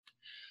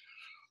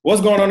What's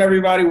going on,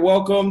 everybody?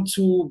 Welcome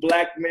to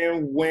Black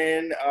Men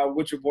Win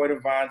with your boy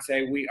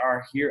Devontae. We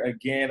are here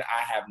again.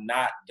 I have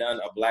not done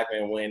a Black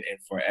Man Win in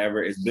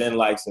forever. It's been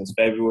like since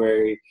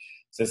February,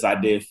 since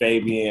I did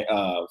Fable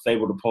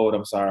the Poet,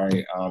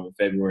 in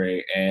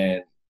February.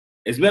 And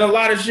it's been a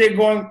lot of shit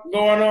going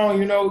on.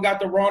 You know, we got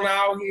the Rona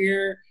out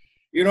here.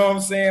 You know what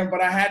I'm saying?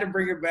 But I had to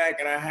bring it back,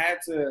 and I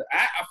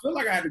feel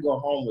like I had to go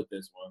home with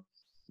this one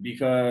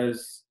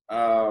because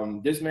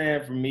this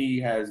man, for me,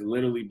 has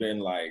literally been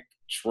like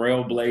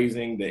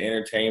trailblazing the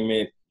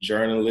entertainment,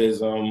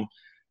 journalism,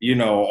 you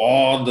know,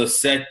 all the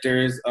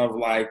sectors of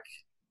like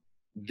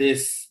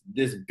this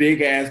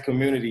big ass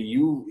community.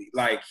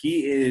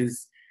 He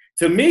is,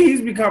 to me,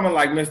 he's becoming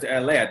like Mr.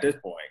 LA at this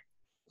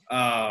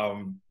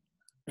point.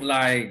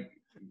 Like,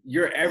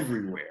 you're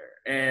everywhere.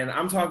 And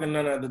I'm talking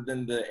none other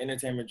than the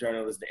entertainment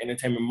journalist, the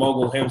entertainment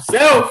mogul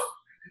himself,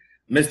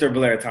 Mr.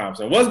 Blair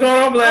Thompson. What's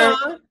going on, Blair?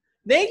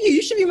 Thank you.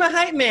 You should be my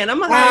hype man.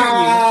 I'm a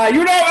hype man.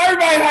 You know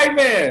everybody's hype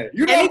man.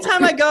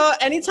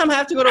 Anytime I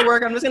have to go to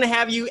work, I'm just going to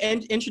have you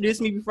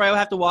introduce me before I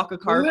have to walk a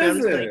carpet. I'm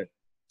just like,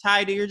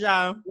 Ty, do your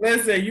job.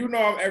 Listen, you know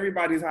I'm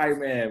everybody's hype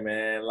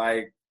man.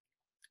 Like,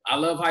 I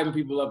love hyping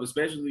people up,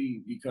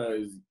 especially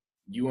because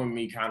you and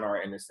me kind of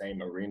are in the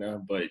same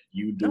arena, but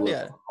you do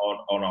it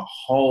on a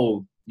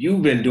whole.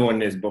 You've been doing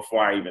this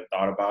before I even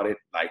thought about it,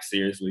 like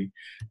seriously.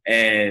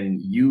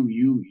 And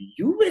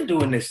you've been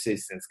doing this shit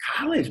since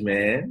college,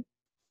 man.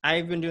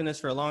 I've been doing this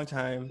for a long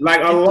time. Like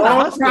a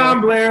long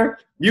time, Blair.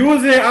 You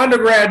was in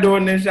undergrad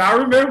doing this shit. I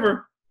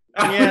remember.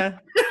 Yeah.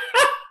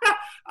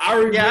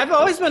 Yeah, I've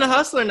always been a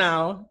hustler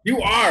now. You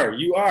are.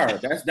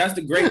 That's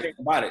the great thing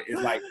about it.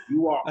 It's like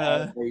you are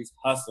always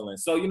hustling.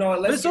 So, you know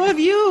what? But so have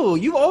you.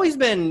 You've always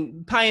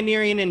been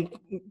pioneering and,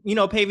 you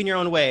know, paving your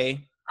own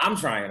way. I'm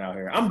trying out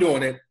here. I'm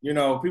doing it. You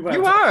know, people.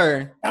 You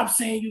are. Stop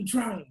saying you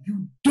trying.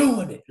 You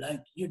doing it.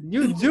 Like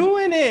you're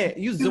doing it.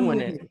 You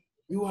doing it.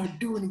 You are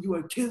doing it. You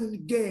are killing the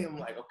game. I'm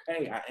like,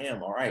 okay, I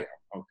am. All right.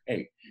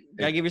 Okay. You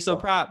gotta give yourself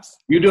props.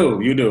 You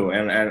do.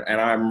 And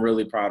I'm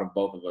really proud of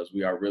both of us.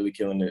 We are really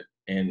killing it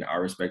in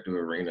our respective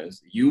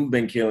arenas. You've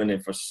been killing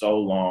it for so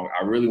long.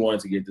 I really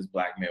wanted to get this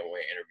Black Man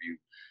Win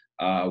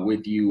interview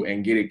with you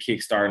and get it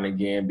kickstarting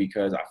again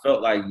because I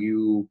felt like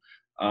you,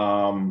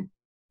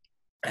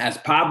 as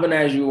popping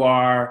as you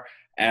are,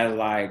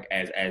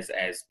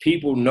 as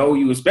people know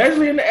you,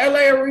 especially in the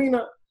LA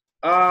arena,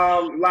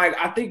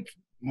 I think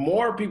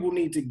more people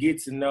need to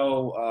get to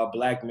know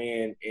Black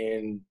men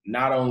in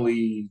not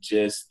only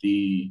just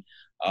the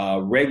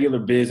regular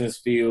business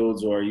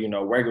fields or, you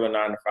know, regular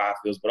 9-to-5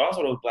 fields, but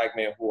also those Black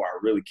men who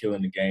are really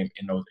killing the game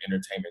in those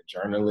entertainment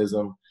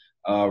journalism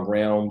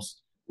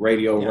realms,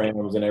 radio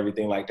realms and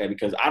everything like that,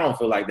 because I don't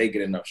feel like they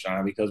get enough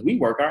shine because we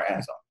work our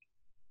ass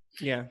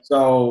off. Yeah.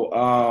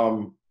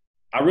 So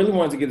I really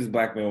wanted to get this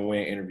Black Man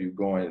Win interview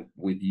going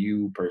with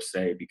you per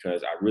se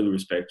because I really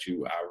respect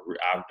you.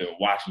 I've been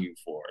watching you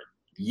for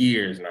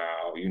years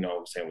now, you know what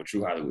I'm saying, with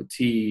True Hollywood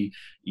T,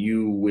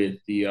 you with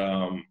the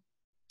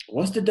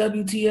what's the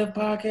WTF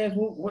podcast?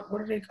 What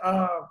are they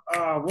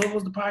what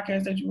was the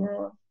podcast that you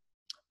were on?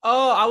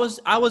 Oh,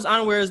 I was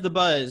on Where's the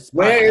Buzz?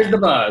 Where's the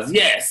Buzz?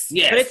 Yes.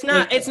 But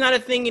it's not a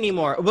thing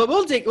anymore. But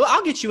I'll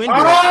get you into it.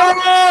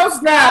 Oh,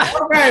 snap.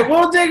 Okay,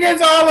 we'll dig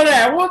into all of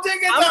that.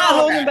 I'm not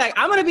holding back.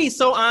 I'm gonna be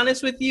so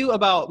honest with you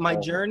about my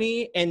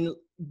journey and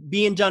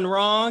being done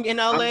wrong in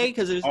LA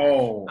because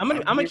I'm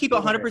gonna keep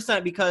it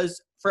 100% because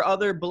for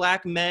other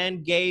Black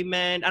men, gay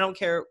men, I don't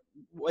care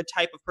what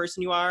type of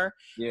person you are.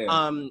 Yeah.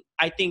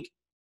 I think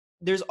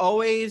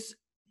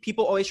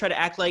people always try to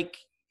act like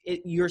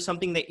you're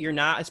something that you're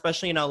not,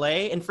 especially in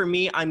LA. And for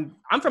me, I'm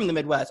from the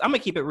Midwest. I'm gonna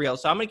keep it real.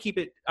 So I'm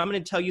gonna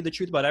tell you the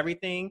truth about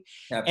everything.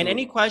 Absolutely. And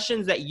any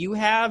questions that you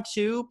have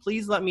too,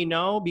 please let me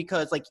know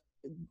because like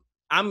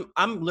I'm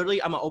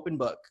an open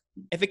book.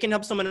 If it can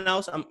help someone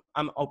else,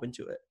 I'm open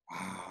to it.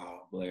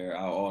 Wow, Blair.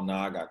 Now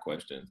I got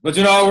questions. But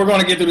you know, we're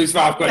gonna get through these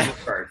 5 questions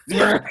first.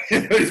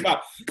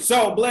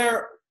 So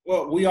Blair,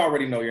 well, we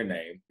already know your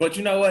name, but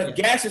you know what?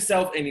 Gas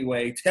yourself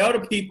anyway. Tell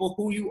the people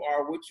who you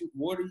are, what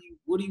do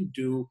you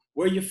do,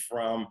 where you're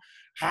from,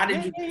 how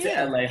did you get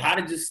to LA, how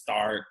did you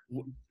start?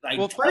 Like,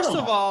 well, first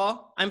of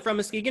all, I'm from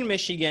Muskegon,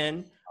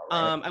 Michigan.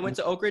 Right. I went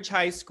to Oak Ridge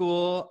High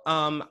School.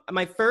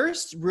 My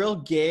first real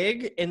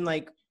gig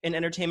in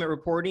entertainment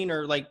reporting,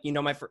 or like, you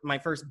know, my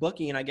first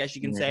booking, I guess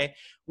you can say,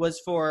 was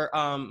for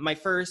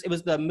it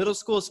was the middle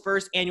school's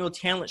first annual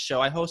talent show.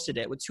 I hosted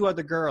it with 2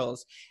 other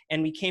girls,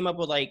 and we came up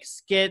with like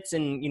skits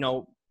and, you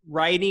know,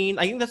 writing.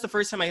 I think that's the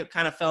first time I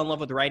kind of fell in love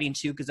with writing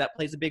too, because that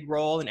plays a big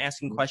role in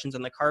asking questions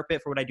on the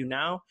carpet for what I do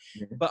now.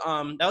 But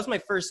that was my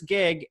first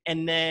gig,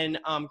 and then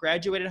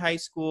graduated high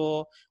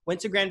school,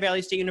 went to Grand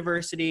Valley State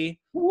University,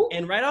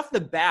 and right off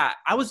the bat,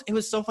 it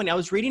was so funny. I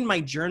was reading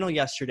my journal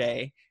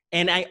yesterday,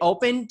 and I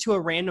opened to a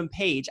random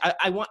page.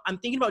 I'm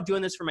thinking about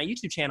doing this for my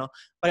YouTube channel,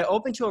 but I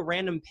opened to a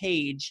random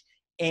page,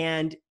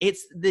 and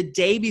it's the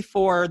day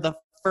before the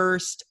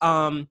first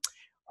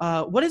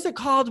what is it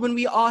called when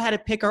we all had to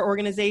pick our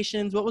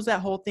organizations? What was that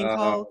whole thing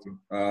called?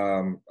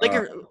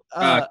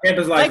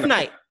 Campus Life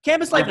Night.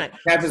 Campus Life Night.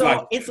 Campus So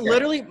Life. it's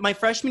literally my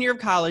freshman year of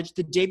college,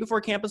 the day before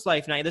Campus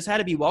Life Night. This had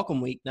to be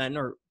welcome week then,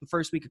 or the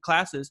first week of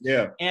classes.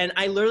 Yeah. And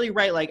I literally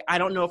write, like, I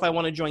don't know if I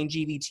want to join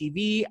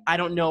GVTV. I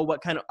don't know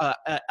what kind of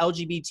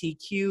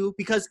LGBTQ,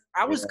 because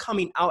I was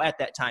coming out at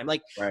that time.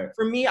 Like,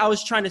 for me, I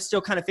was trying to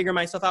still kind of figure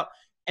myself out.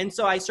 And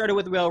so I started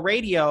with Real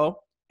Radio,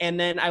 and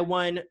then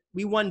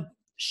we won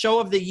Show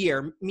of the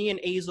Year. Me and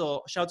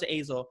Azel, shout out to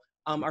Azel.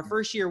 Our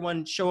first year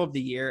won Show of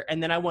the Year,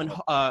 and then I won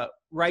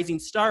Rising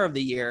Star of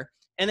the Year.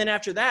 And then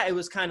after that,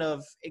 it kind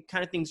of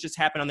things just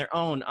happened on their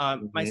own.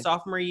 My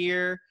sophomore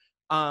year,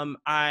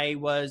 I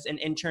was an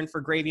intern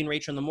for Gravy and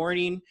Rachel in the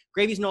morning.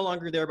 Gravy's no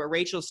longer there, but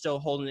Rachel's still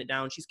holding it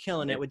down. She's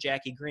killing it with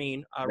Jackie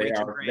Green.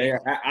 Rachel Gray.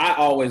 I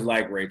always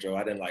liked Rachel.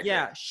 I didn't like her.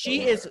 Yeah,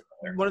 she is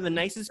one of the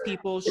nicest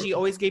people. She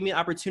always gave me an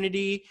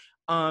opportunity.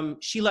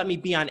 She let me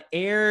be on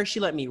air. She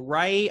let me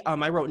write.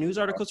 I wrote news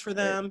articles for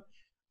them.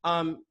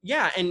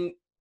 And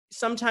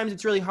sometimes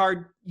it's really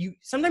hard.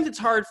 Sometimes it's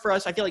hard for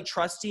us, I feel like,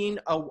 trusting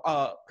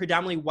a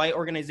predominantly white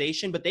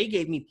organization, but they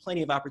gave me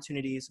plenty of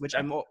opportunities, which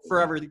I'm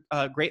forever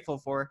grateful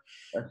for.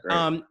 That's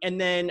great. And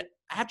then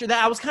after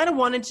that, I was kind of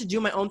wanting to do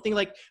my own thing,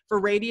 like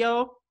for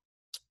radio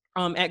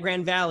at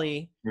Grand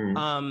Valley.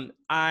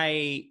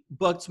 I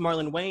booked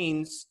Marlon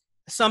Wayans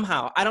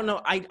somehow. I don't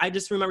know. I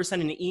just remember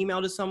sending an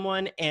email to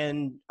someone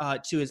and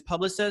to his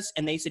publicist,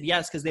 and they said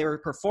yes because they were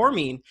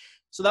performing.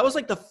 So that was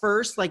like the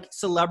first like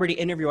celebrity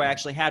interview I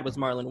actually had was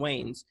Marlon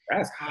Wayans.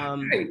 That's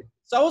great.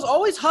 So I was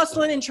always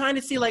hustling and trying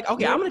to see like,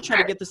 okay, I'm going to try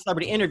to get this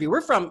celebrity interview. We're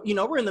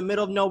in the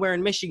middle of nowhere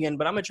in Michigan,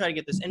 but I'm going to try to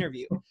get this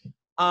interview.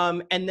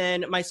 And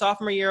then my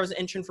sophomore year, I was an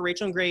intern for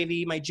Rachel and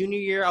Gravy. My junior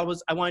year,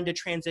 I wanted to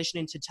transition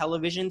into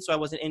television. So I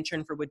was an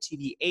intern for Wood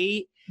TV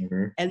 8.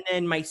 And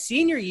then my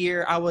senior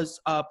year, I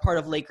was part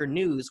of Laker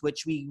News,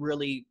 which we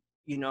really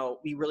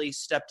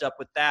stepped up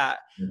with that.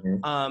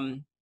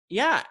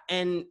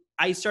 And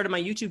I started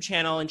my YouTube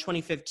channel in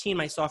 2015,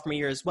 my sophomore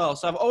year as well.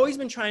 So I've always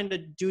been trying to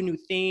do new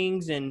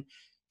things and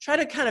try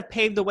to kind of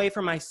pave the way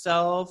for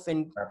myself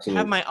and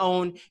have my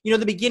own,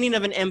 the beginning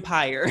of an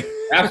empire.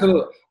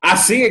 Absolutely. I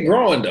see it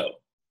growing though.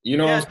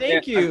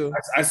 Thank you.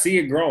 I see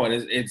it growing.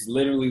 It's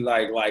literally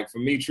like for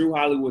me, True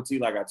Hollywood Tea,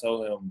 like I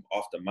told him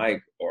off the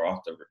mic or off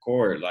the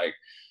record, like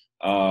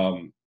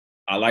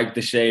I like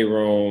the Shade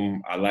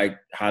Room. I like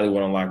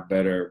Hollywood Unlocked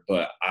better,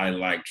 but I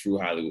like True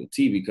Hollywood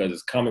Tea because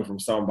it's coming from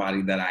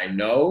somebody that I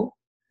know.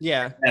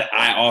 Yeah. That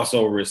I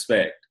also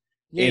respect.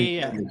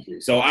 Yeah.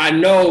 So I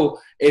know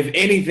if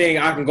anything,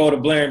 I can go to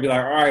Blair and be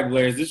like, all right,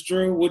 Blair, is this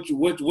true? What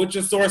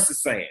your source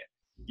is saying?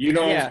 What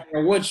I'm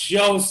saying? What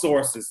your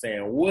source is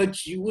saying?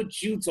 What you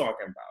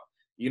talking about?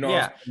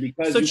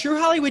 Because True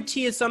Hollywood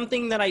Tea is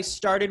something that I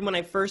started when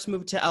I first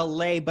moved to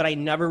LA, but I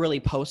never really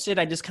posted.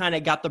 I just kind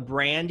of got the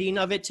branding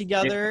of it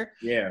together.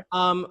 Yeah.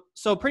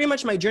 So pretty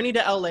much my journey to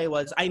LA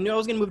was, I knew I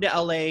was going to move to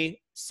LA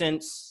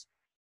since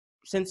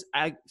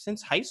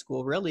high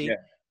school, really. Yeah.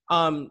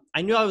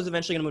 I knew I was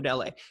eventually going to move to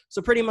LA.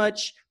 So pretty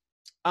much,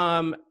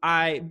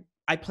 I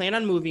planned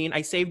on moving.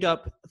 I saved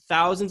up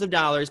thousands of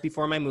dollars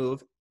before my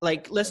move.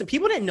 Like, listen,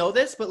 people didn't know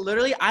this, but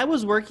literally I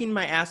was working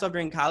my ass off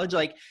during college.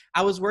 Like,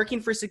 I was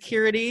working for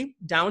security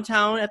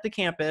downtown at the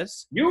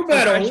campus. You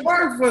better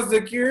work for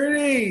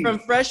security. From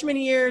freshman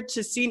year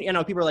to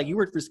senior, people are like, you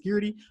work for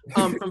security?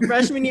 From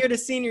freshman year to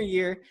senior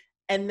year.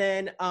 And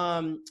then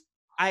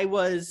I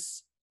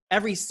was,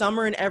 every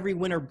summer and every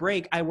winter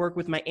break, I work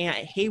with my aunt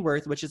at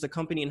Hayworth, which is a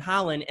company in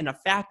Holland, in a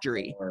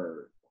factory.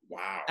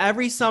 Wow.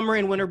 Every summer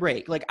and winter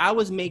break, like I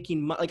was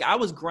making, I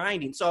was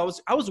grinding. So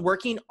I was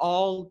working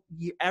all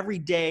year, every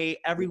day,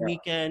 every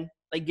weekend,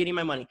 like getting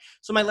my money.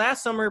 So my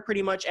last summer,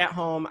 pretty much at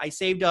home, I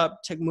saved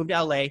up to move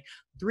to LA.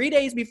 3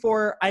 days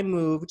before I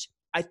moved,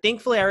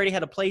 thankfully I already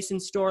had a place in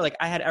store. Like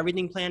I had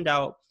everything planned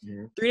out.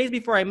 3 days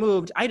before I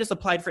moved, I just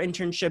applied for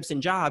internships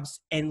and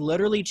jobs. And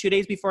literally 2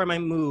 days before my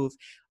move,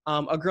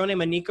 a girl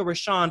named Anika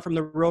Rashawn from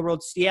the Real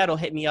Road Seattle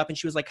hit me up and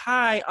she was like,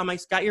 hi, I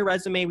got your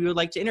resume. We would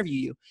like to interview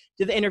you.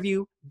 Did the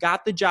interview,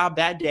 got the job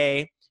that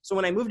day. So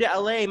when I moved to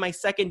LA, my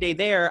second day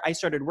there, I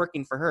started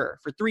working for her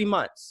for 3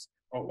 months.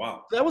 Oh,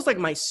 wow. So that was like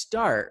my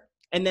start.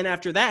 And then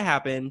after that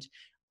happened,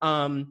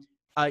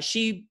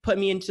 she put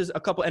me into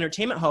a couple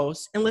entertainment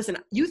hosts. And listen,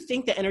 you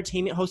think that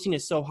entertainment hosting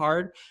is so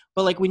hard,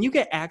 but like when you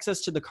get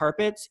access to the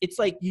carpets, it's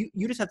like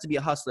you just have to be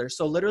a hustler.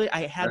 So literally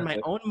I had my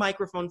own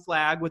microphone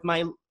flag with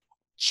my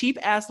cheap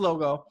ass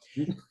logo.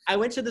 I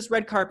went to this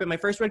red carpet. My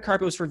first red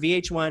carpet was for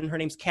VH1. Her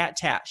name's Kat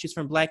Tat. She's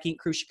from Black Ink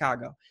Crew,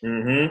 Chicago.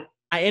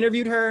 I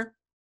interviewed her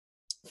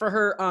for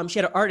her. She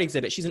had an art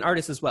exhibit. She's an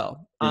artist as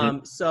well.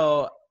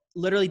 So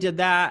literally did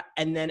that.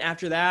 And then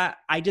after that,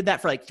 I did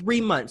that for like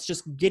 3 months,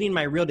 just getting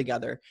my reel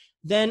together.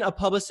 Then a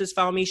publicist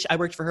found me. I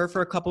worked for her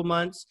for a couple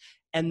months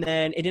and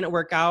then it didn't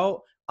work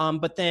out.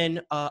 But then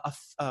a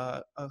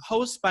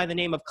host by the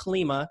name of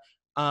Kalima,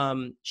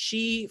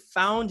 she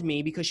found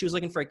me because she was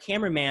looking for a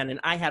cameraman and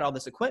I had all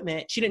this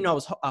equipment. She didn't know I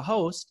was a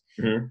host.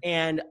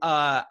 And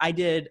I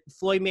did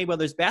Floyd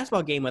Mayweather's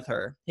basketball game with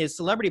her, his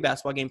celebrity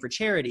basketball game for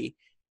charity.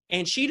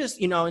 And she just,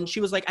 you know, and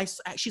she was like,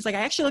 she's like, I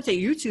actually looked at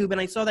YouTube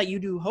and I saw that you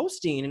do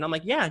hosting. And I'm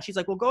like, yeah. And she's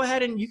like, well, go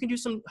ahead and you can do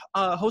some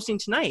hosting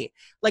tonight.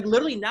 Like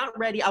literally not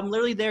ready. I'm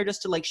literally there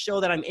just to like show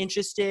that I'm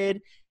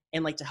interested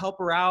and like to help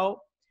her out.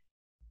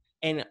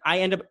 And I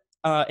end up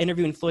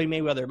interviewing Floyd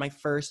Mayweather my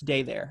first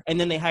day there. And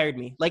then they hired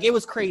me. Like it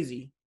was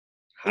crazy.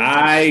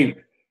 Yeah,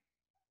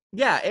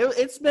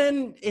 it's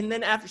been, and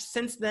then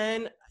since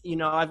then, you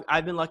know,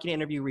 I've been lucky to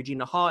interview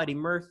Regina Hall, Eddie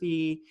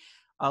Murphy,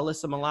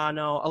 Alyssa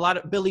Milano, a lot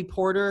of Billy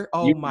Porter.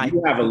 Oh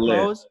you have a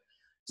list.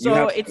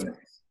 So it's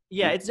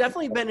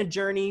definitely been a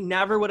journey.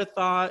 Never would have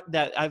thought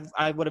that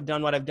I would have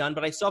done what I've done,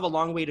 but I still have a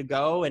long way to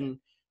go. And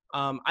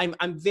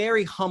I'm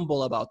very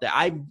humble about that.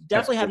 I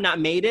definitely have not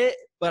made it,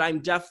 but I'm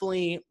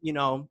definitely, you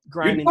know,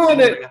 grinding.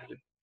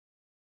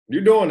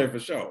 You're doing it for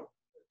sure.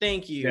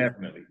 Thank you.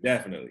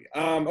 Definitely.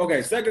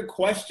 Okay, second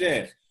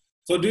question.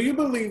 So do you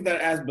believe that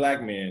as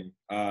Black men,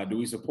 do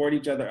we support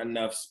each other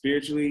enough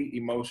spiritually,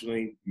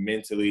 emotionally,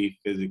 mentally,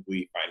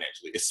 physically,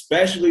 financially,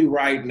 especially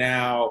right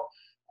now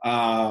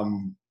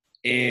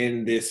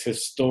in this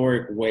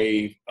historic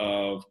wave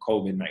of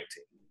COVID-19?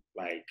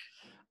 Like,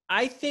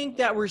 I think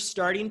that we're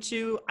starting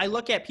to. I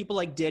look at people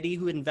like Diddy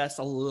who invest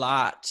a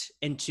lot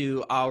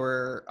into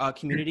our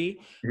community,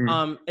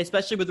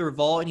 especially with the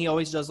Revolt, and he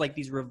always does like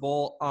these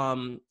Revolt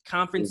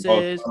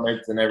conferences.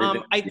 And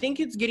everything. I think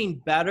it's getting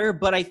better,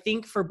 but I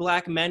think for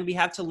Black men, we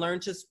have to learn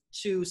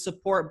to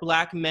support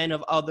Black men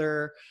of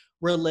other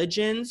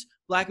religions,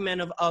 Black men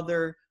of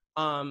other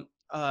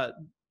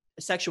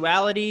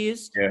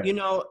sexualities. Yeah. You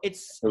know,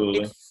 it's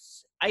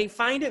I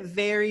find it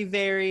very,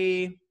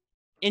 very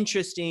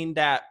interesting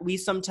that we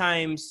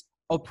sometimes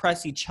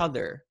oppress each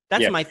other.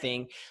 That's my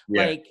thing.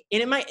 Like,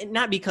 and it might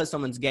not because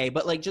someone's gay,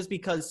 but like just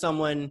because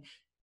someone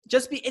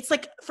it's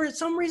like for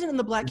some reason in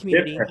the Black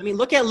community. I mean,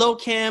 look at Lil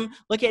Kim,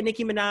 look at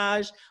Nicki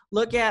Minaj,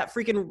 look at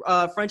freaking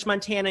French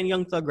Montana and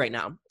Young Thug right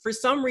now. For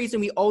some reason,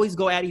 we always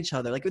go at each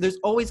other. Like there's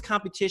always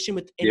competition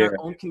within our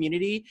own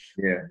community.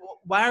 Yeah.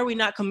 Why are we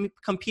not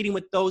competing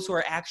with those who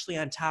are actually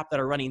on top that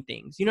are running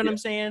things? You know what I'm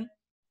saying?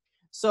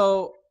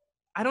 So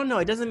I don't know.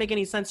 It doesn't make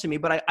any sense to me,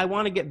 but I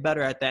want to get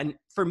better at that. And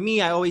for me,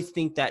 I always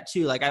think that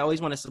too. Like I always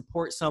want to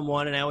support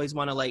someone and I always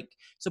want to like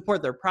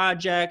support their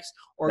projects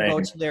or go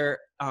to their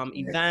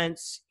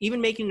events, even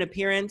making an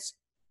appearance.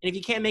 And if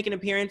you can't make an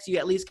appearance, you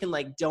at least can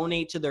like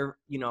donate to their,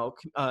 you know,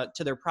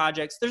 to their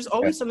projects. There's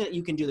always something that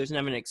you can do. There's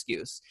never an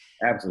excuse.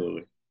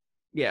 Absolutely.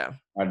 Yeah.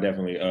 I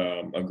definitely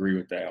agree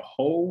with that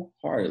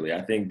wholeheartedly.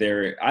 I think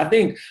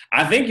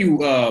you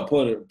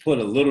put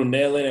a little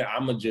nail in it.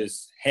 I'm gonna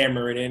just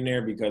hammer it in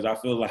there because I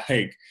feel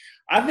like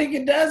I think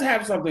it does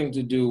have something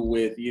to do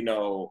with, you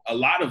know, a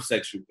lot of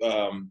sexual.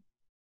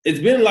 It's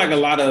been like a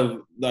lot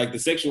of like the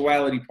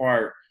sexuality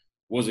part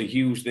was a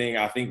huge thing.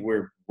 I think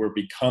we're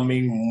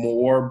becoming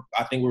more.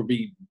 I think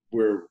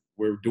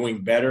we're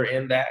doing better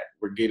in that.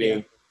 We're getting.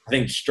 Yeah. I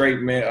think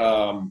straight men,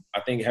 I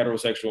think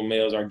heterosexual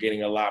males are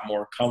getting a lot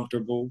more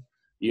comfortable.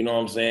 You know what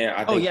I'm saying?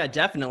 Oh yeah,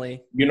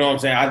 definitely. You know what I'm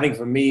saying? I think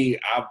for me,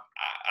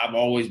 I've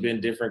always been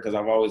different because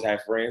I've always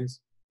had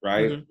friends,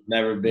 right? Mm-hmm.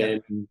 Never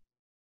been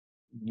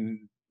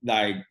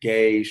like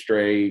gay,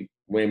 straight,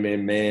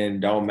 women, men,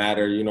 don't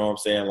matter. You know what I'm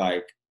saying?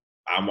 Like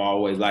I'm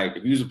always like,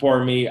 if you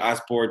support me, I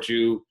support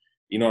you.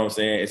 You know what I'm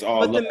saying? It's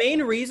all. But the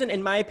main reason,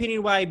 in my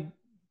opinion, why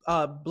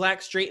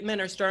Black straight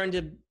men are starting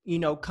to, you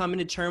know, come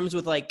into terms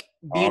with like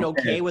being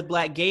okay with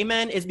Black gay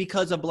men is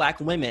because of Black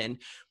women.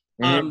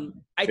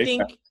 I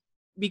think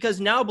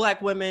because now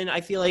Black women, I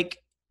feel like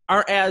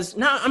are as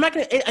now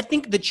I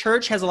think the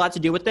church has a lot to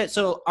do with it.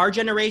 So our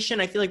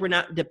generation, I feel like we're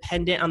not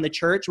dependent on the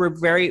church.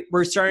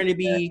 We're starting to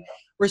be,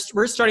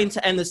 we're starting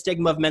to end the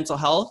stigma of mental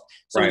health.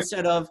 So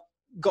instead of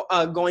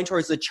going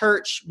towards the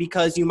church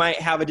because you might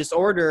have a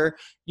disorder,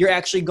 you're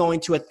actually going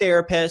to a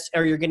therapist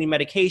or you're getting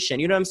medication.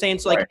 You know what I'm saying?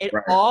 So like it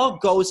all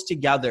goes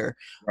together.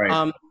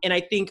 And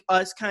I think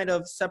us kind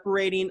of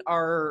separating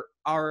our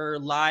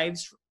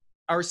lives,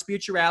 our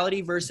spirituality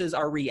versus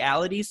our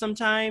reality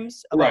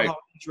sometimes about how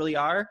things really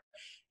are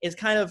is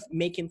kind of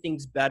making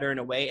things better in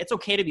a way. It's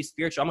okay to be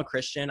spiritual. I'm a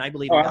Christian. I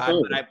believe in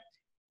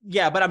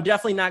God, but I'm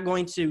definitely not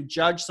going to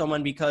judge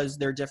someone because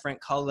they're different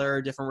color,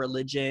 different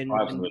religion.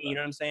 And, you know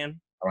what I'm saying?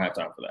 I don't have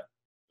time for that.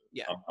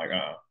 Yeah. I'm like,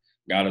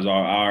 God is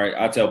all right.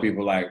 I tell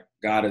people like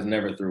God is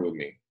never through with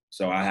me.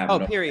 So I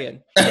have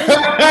period.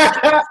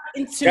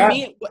 And to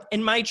me,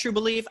 in my true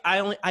belief,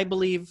 I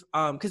believe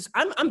because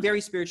I'm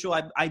very spiritual.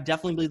 I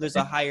definitely believe there's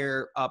a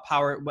higher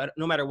power,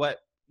 no matter what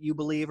you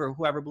believe or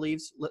whoever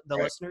believes, the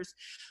listeners.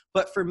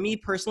 But for me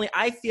personally,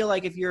 I feel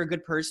like if you're a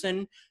good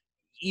person,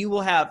 you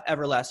will have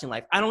everlasting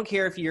life. I don't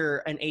care if you're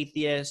an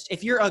atheist,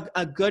 if you're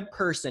a good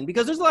person,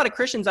 because there's a lot of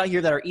Christians out here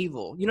that are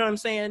evil. You know what I'm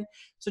saying?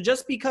 So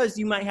just because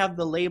you might have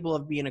the label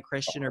of being a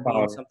Christian or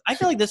being something, I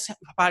feel like this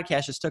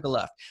podcast just took a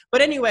left.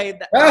 But anyway,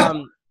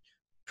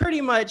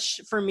 pretty much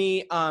for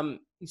me,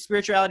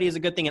 spirituality is a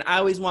good thing.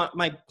 And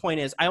my point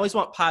is, I always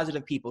want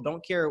positive people.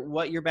 Don't care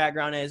what your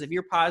background is. If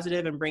you're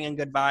positive and bringing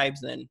good vibes,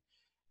 then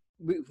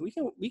we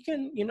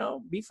can, you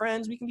know, be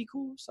friends. We can be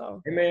cool.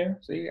 So. Hey man,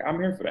 see,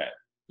 I'm here for that.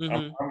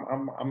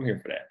 I'm here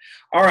for that.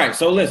 All right.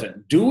 So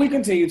listen, do we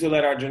continue to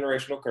let our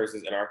generational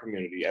curses in our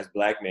community as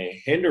Black men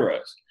hinder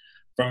us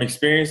from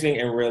experiencing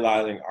and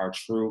realizing our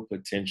true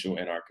potential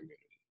in our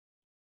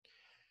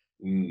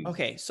community?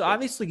 Okay. So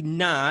obviously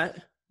not,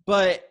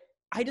 but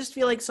I just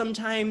feel like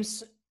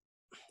sometimes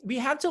we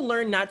have to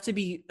learn not to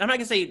be, I'm not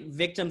gonna say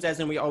victims as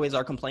in we always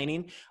are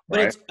complaining, but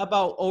it's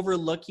about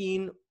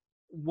overlooking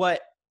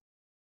what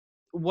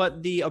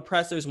the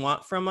oppressors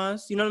want from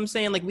us. You know what I'm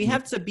saying? Like we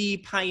have to be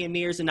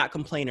pioneers and not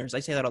complainers. I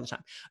say that all the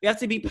time. We have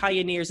to be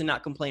pioneers and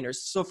not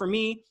complainers. So for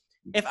me,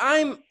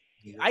 I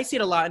see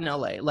it a lot in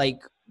LA. Like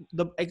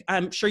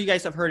I'm sure you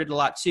guys have heard it a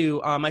lot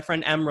too. My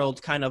friend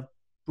Emerald kind of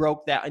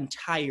broke that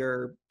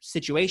entire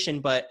situation,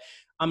 but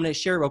I'm going to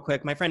share real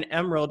quick. My friend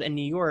Emerald in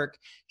New York,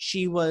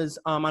 she was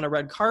on a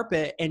red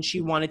carpet and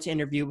she wanted to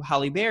interview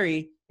Halle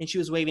Berry and she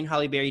was waving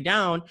Halle Berry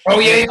down. Oh,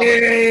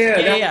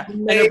 yeah.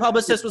 And her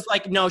publicist was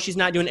like, no, she's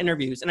not doing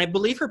interviews. And I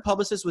believe her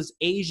publicist was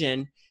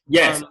Asian.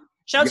 Yes.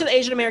 Shout out to the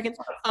Asian Americans.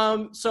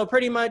 So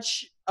pretty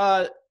much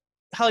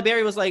Halle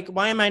Berry was like,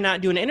 why am I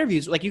not doing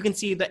interviews? Like you can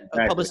see the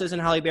publicist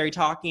and Halle Berry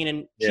talking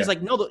and she's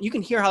like, no, you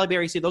can hear Halle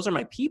Berry say, those are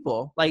my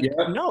people. Like,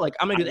 no, like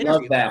I'm going to do the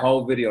interview. That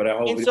whole video.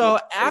 And so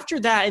after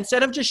that,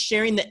 instead of just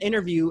sharing the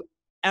interview,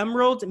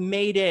 Emerald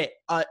made it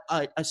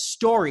a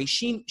story.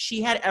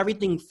 She had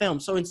everything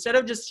filmed. So instead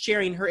of just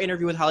sharing her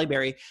interview with Halle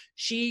Berry,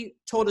 she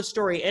told a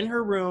story in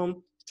her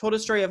room, told a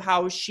story of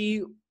how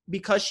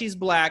because she's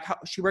Black, how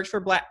she works for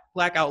a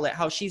black outlet,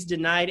 how she's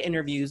denied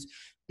interviews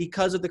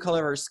because of the color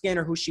of her skin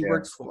or who she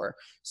works for.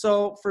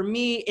 So for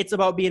me, it's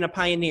about being a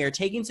pioneer,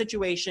 taking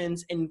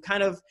situations and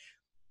kind of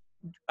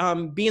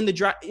being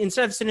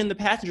instead of sitting in the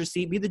passenger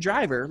seat, be the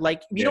driver.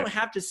 Like you don't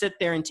have to sit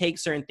there and take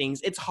certain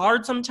things. It's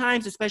hard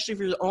sometimes, especially if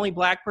you're the only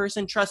Black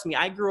person. Trust me,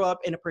 I grew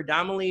up in a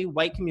predominantly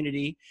white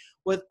community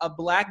with a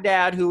Black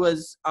dad who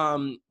was,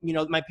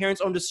 my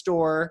parents owned a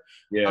store.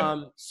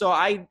 So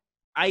I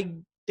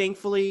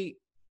thankfully,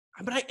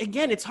 but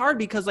again, it's hard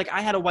because like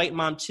I had a white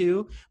mom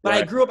too, but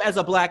I grew up as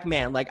a Black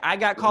man. Like I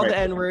got called the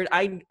N-word.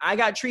 I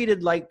got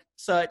treated like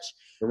such.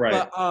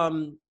 But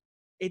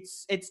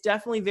it's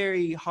definitely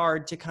very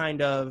hard to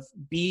kind of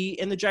be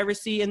in the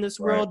driver's seat in this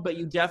world, but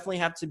you definitely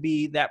have to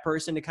be that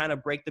person to kind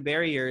of break the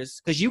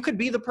barriers because you could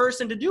be the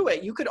person to do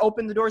it. You could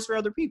open the doors for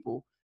other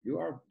people. You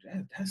are.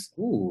 That's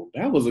cool.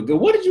 That was a good.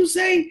 What did you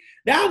say?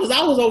 I was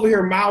over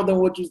here mouthing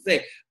what you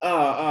say.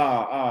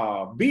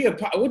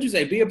 What'd you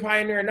say? Be a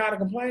pioneer and not a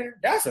complainer.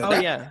 That's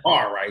a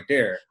bar right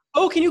there.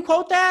 Oh, can you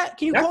quote that?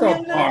 Can you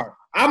quote that?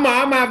 I'm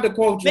gonna have to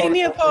quote you. Make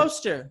me a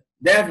poster.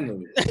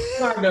 Definitely.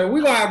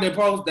 We're gonna have to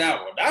post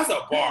that one. That's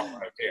a bar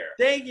right there.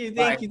 Thank you.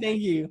 I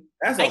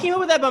came up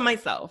with that by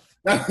myself.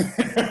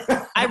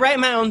 I write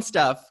my own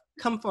stuff.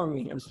 Come for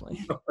me. I'm just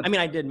playing. I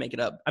mean, I did make it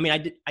up. I mean,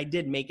 I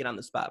did make it on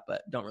the spot,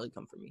 but don't really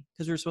come for me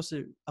because we were supposed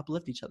to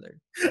uplift each other.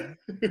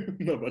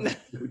 Nobody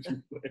what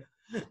you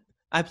play.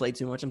 I played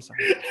too much. I'm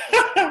sorry.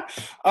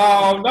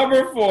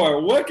 Number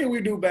 4. What can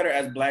we do better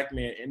as Black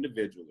men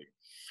individually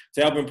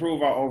to help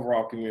improve our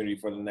overall community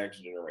for the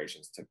next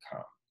generations to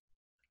come?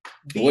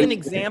 Be an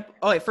example.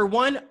 Oh, for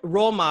one,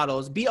 role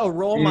models. Be a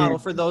role model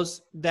for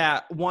those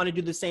that want to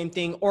do the same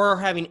thing or are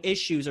having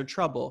issues or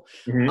trouble.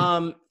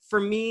 For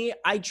me,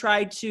 I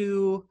try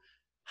to,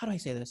 how do I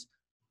say this?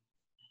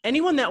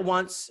 Anyone that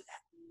wants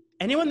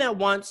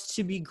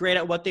to be great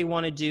at what they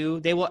want to do,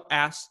 they will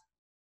ask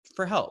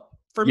for help.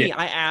 For me,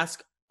 I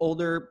ask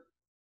older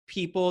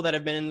people that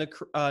have been in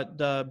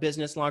the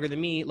business longer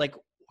than me, like,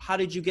 how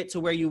did you get to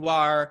where you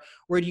are?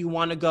 Where do you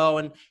want to go?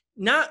 And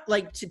not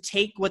like to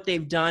take what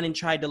they've done and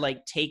try to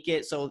like take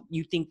it. So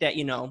you think that,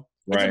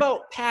 it's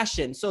about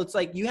passion. So it's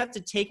like you have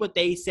to take what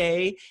they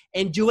say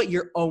and do it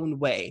your own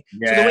way.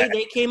 So the way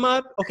they came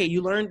up, okay,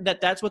 you learned that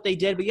that's what they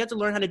did, but you have to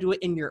learn how to do it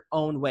in your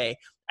own way.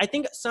 I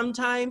think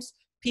sometimes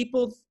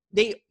people,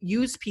 they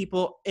use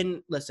people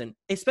and listen,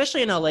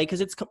 especially in LA,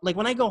 because it's like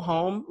when I go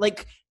home,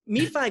 like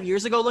me 5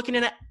 years ago looking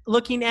at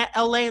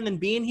LA and then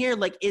being here,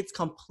 like it's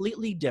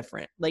completely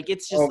different. Like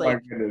it's just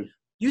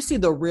you see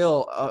the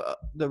real,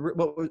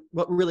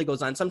 what really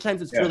goes on.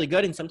 Sometimes it's really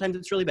good and sometimes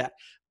it's really bad.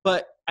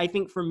 But I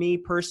think for me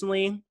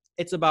personally,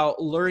 it's about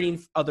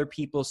learning other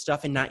people's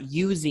stuff and not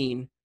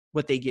using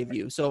what they give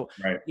you. So,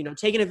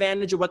 taking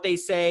advantage of what they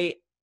say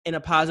in a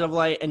positive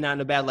light and not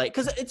in a bad light,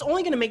 because it's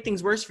only going to make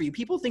things worse for you.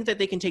 People think that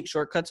they can take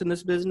shortcuts in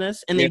this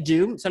business, and they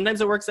do.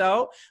 Sometimes it works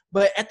out,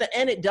 but at the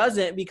end it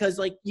doesn't, because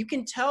like you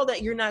can tell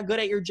that you're not good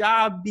at your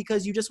job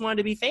because you just wanted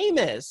to be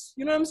famous.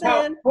 You know what I'm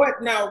saying?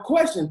 Part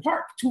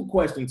 2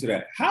 question to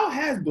that. How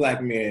has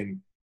Black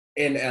men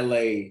in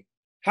LA,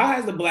 how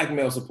has the Black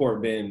male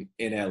support been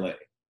in LA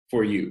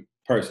for you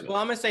personally? Well,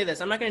 I'm going to say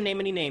this. I'm not going to name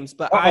any names,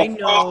 but I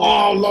know.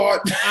 Oh,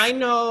 Lord. I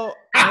know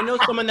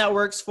someone that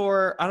works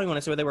for, I don't even want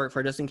to say what they work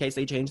for just in case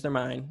they change their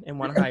mind and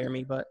want to hire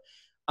me, but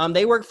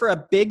they work for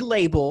a big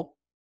label.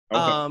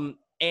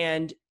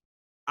 And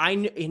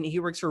and he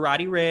works for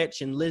Roddy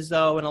Ricch and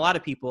Lizzo and a lot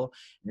of people.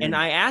 And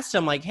I asked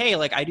him like, hey,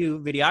 like I do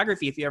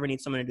videography. If you ever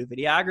need someone to do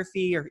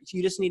videography, or if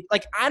you just need,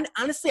 like,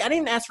 honestly, I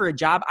didn't ask for a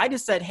job. I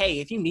just said, hey,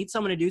 if you need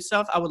someone to do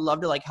stuff, I would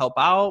love to like help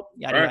out,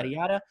 yada, yada,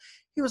 yada.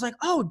 He was like,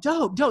 oh,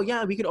 dope.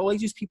 Yeah, we could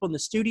always use people in the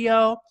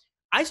studio.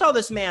 I saw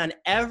this man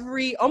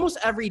almost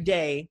every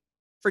day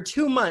for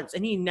 2 months,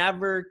 and he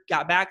never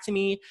got back to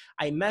me.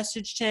 I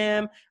messaged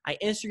him. I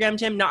Instagrammed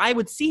him. Now, I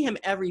would see him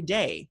every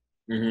day.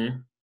 Mm-hmm.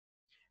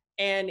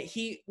 And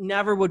he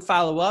never would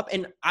follow up.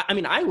 And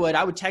I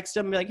would text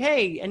him and be like,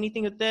 hey,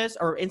 anything with this,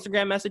 or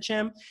Instagram message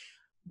him.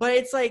 But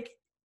it's like,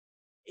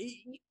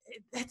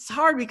 it's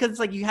hard because it's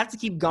like, you have to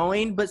keep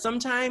going. But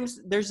sometimes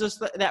there's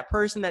just that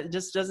person that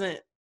just doesn't,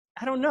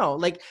 I don't know.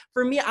 Like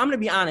for me, I'm going to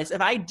be honest. If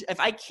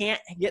I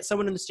can't get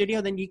someone in the studio,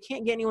 then you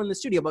can't get anyone in the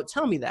studio, but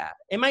tell me that.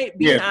 It might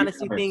be an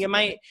honesty thing.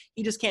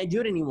 He just can't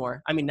do it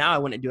anymore. I mean, now I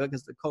wouldn't do it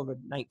because of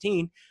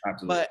COVID-19,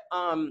 but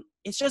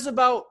it's just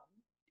about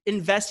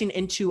investing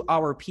into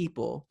our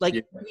people. Like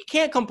we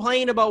can't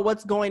complain about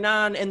what's going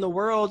on in the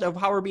world of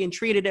how we're being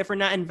treated if we're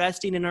not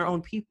investing in our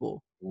own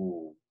people.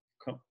 Ooh.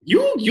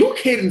 You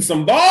hitting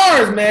some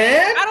bars,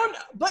 man. I don't,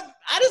 but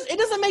it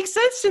doesn't make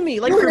sense to me.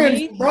 Like for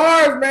me,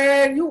 bars,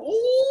 man.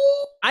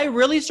 I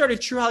really started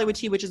True Hollywood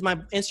Tea, which is my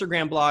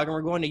Instagram blog, and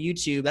we're going to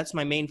YouTube. That's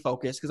my main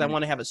focus because I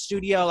want to have a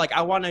studio. Like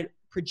I want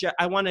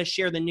to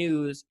share the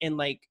news in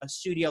like a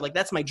studio. Like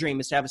that's my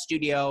dream, is to have a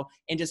studio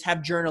and just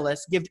have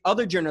journalists, give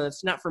other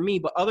journalists, not for me,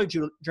 but other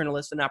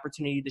journalists an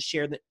opportunity to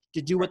share that,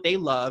 to do what they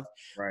love,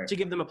 to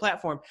give them a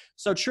platform.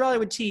 So True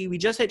Hollywood Tea, we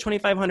just hit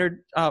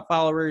 2,500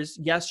 followers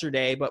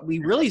yesterday, but we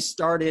really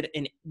started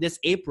in this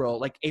April,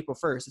 like April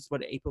 1st. It's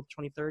what, April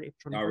 23rd?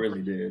 April 24th? I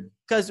really did.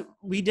 Because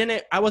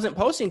I wasn't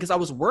posting because I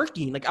was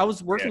working. Like I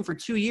was working for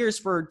 2 years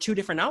for 2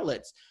 different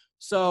outlets.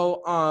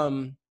 So,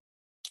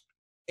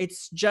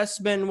 it's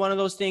just been one of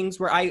those things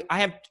where I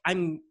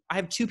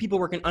have 2 people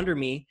working under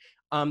me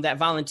that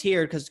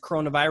volunteered because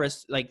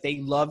coronavirus, like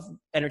they love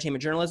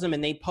entertainment journalism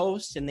and they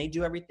post and they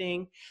do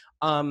everything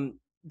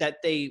that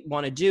they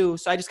want to do.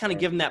 So I just kind of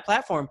give them that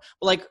platform.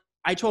 But like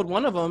I told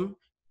one of them,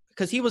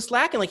 because he was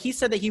slacking, like he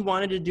said that he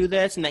wanted to do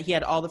this and that he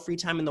had all the free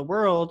time in the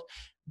world.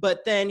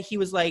 But then he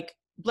was like,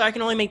 Blair, I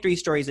can only make 3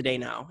 stories a day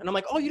now. And I'm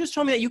like, oh, you just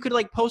told me that you could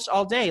like post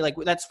all day. Like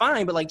that's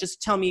fine, but like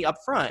just tell me up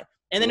front.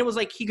 And then it was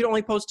like he could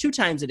only post 2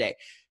 times a day.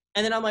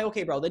 And then I'm like,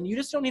 okay, bro, then you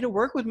just don't need to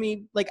work with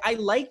me. Like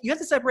you have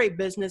to separate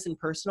business and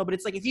personal, but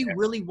it's like, if you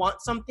really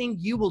want something,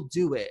 you will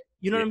do it.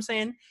 You know what I'm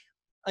saying?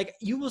 Like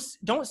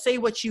don't say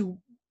what you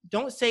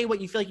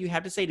feel like you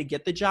have to say to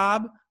get the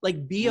job.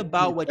 Like be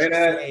about what you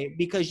say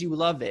because you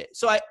love it.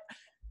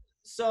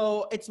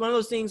 So it's one of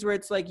those things where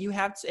it's like, you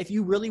have to, if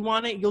you really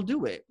want it, you'll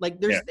do it. Like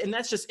and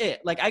that's just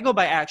it. Like I go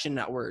by action,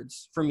 not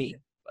words for me.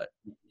 But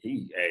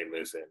hey,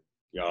 listen.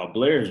 Y'all,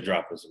 Blair's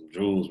dropping some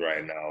jewels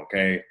right now,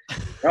 okay?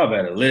 Y'all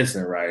better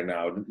listen right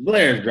now.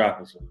 Blair's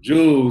dropping some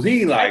jewels.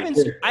 He like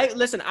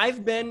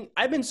I've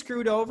been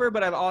screwed over,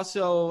 but I've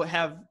also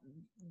have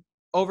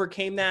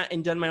overcame that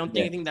and done my own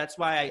thing. I think that's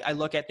why I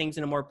look at things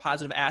in a more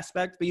positive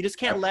aspect. But you just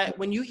can't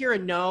when you hear a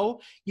no,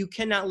 you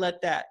cannot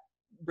let that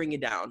bring you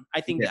down.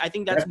 I think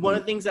that's one of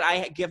the things that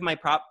I give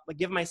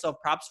myself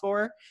props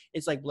for.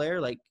 It's like,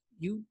 Blair, like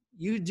you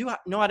do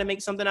know how to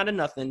make something out of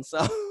nothing.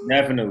 So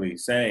definitely,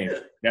 same,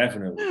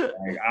 definitely.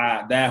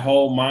 Like that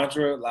whole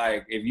mantra,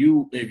 like if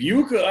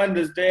you could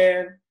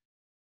understand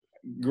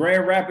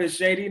Grand Rapids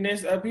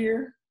shadiness up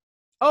here.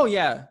 Oh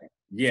yeah.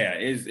 Yeah,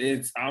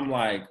 it's. I'm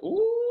like,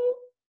 ooh.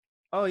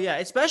 Oh yeah,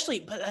 especially,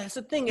 but that's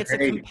the thing. It's a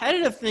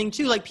competitive thing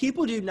too. Like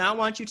people do not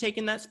want you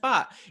taking that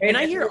spot, and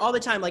I hear it all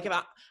the time. Like if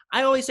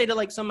I always say to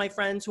like some of my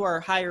friends who are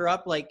higher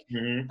up, like I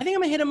think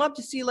I'm gonna hit him up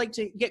to see like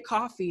to get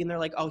coffee, and they're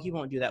like, oh, he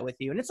won't do that with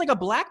you. And it's like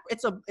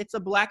it's a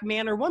black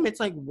man or woman. It's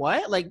like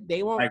what? Like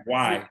they won't. Like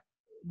why?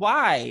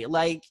 Why?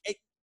 Like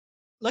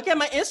look at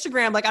my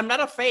Instagram. Like I'm not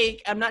a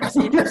fake. I'm not just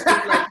interested.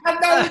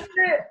 Like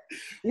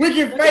we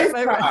can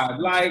FaceTime.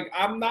 Like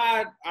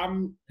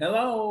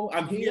hello.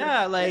 I'm here.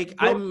 Yeah, like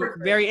I'm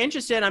very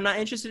interested. I'm not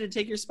interested to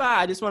take your spot.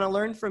 I just want to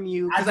learn from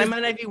you because I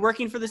might not be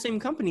working for the same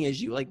company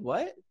as you. Like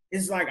what?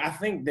 It's like I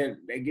think that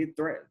they get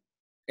threatened,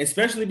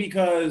 especially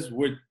because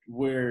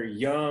we're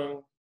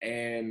young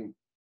and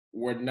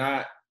we're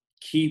not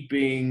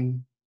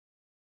taking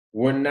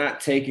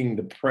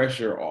the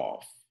pressure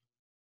off.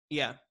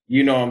 Yeah.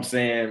 You know what I'm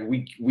saying?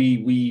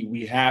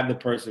 We have the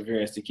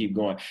perseverance to keep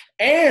going.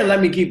 And let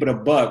me keep it a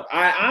buck.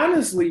 I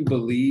honestly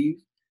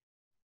believe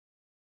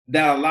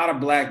that a lot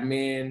of black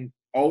men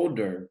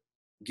older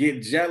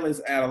get jealous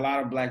at a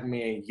lot of black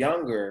men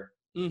younger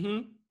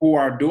who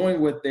are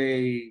doing what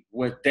they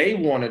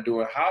want to do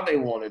and how they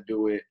want to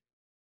do it,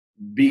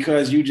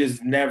 because you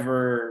just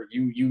never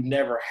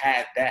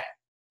had that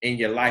in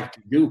your life to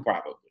do,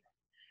 probably.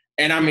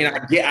 And I mean,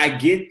 I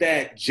get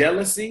that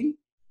jealousy,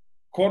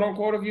 quote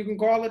unquote, if you can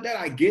call it that.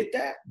 I get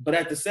that. But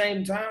at the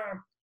same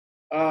time,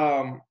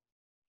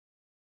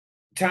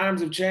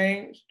 times have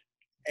changed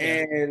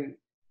and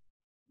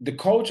the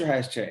culture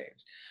has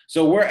changed.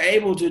 So we're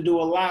able to do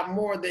a lot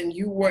more than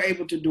you were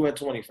able to do at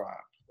 25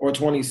 or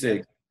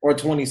 26. or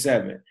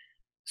 27.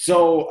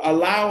 So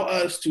allow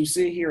us to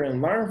sit here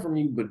and learn from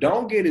you, but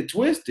don't get it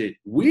twisted.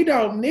 We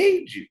don't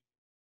need you.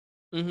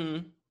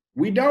 Mm-hmm.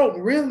 We don't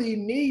really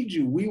need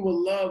you. We would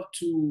love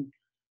to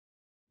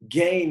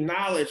gain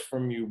knowledge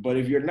from you, but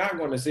if you're not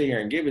going to sit here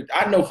and give it,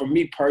 I know for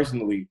me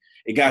personally,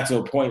 it got to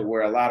a point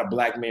where a lot of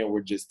Black men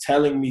were just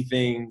telling me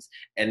things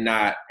and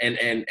not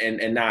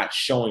not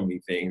showing me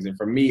things. And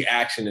for me,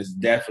 action is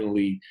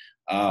definitely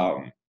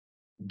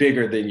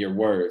bigger than your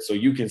words. So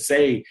you can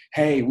say,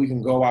 hey, we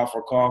can go out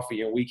for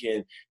coffee and we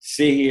can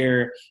sit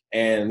here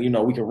and, you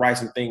know, we can write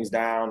some things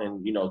down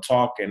and, you know,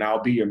 talk and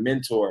I'll be your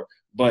mentor.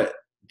 But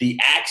the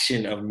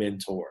action of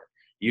mentor,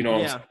 you know,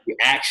 Yeah. the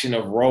action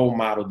of role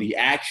model, the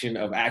action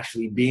of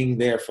actually being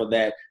there for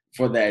that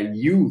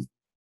youth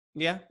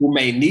who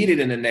may need it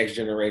in the next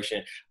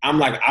generation. I'm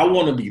like, I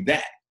want to be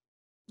that.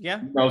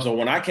 Yeah. You know, so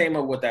when I came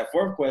up with that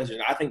fourth question,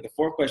 I think the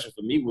fourth question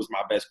for me was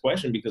my best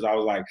question because I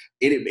was like,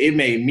 it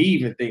made me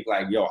even think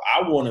like, yo,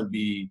 I want to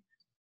be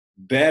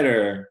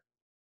better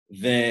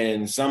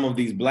than some of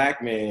these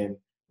Black men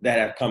that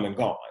have come and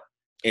gone.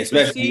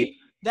 Especially, see,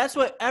 that's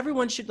what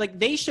everyone should like.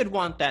 They should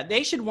want that.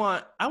 They should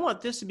want. I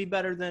want this to be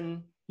better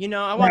than, you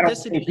know. I want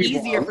this to be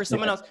easier for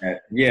someone else.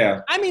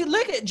 Yeah. I mean,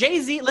 look at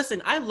Jay-Z.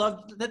 Listen, I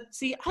love that.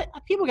 See,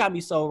 people got me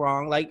so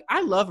wrong. Like,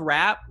 I love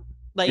rap.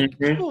 Like,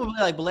 people will be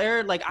like,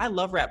 Blair, like, I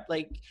love rap.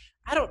 Like,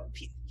 I don't.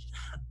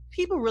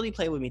 People really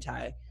play with me,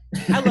 Ty.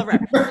 I love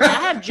rap. I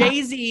have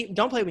Jay-Z.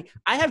 Don't play with me.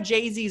 I have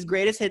Jay-Z's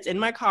greatest hits in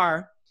my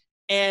car.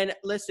 And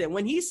listen,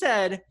 when he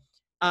said,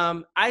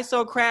 I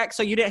sold crack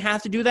so you didn't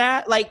have to do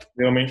that, like,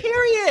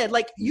 period.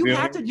 Like, you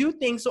have to do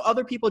things so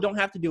other people don't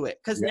have to do it.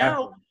 Because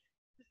now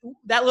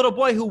that little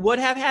boy who would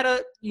have had a,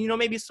 you know,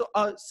 maybe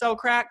sell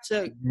crack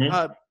to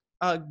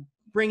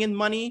bring in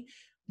money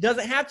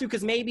doesn't have to,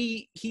 because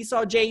maybe he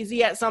saw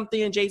Jay-Z at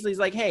something and Jay-Z's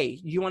like, hey,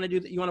 you want to do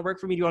that? You want to work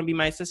for me? Do you want to be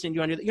my assistant? Do you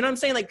want to do that? You know what I'm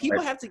saying? Like,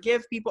 people have to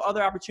give people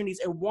other opportunities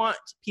and want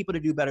people to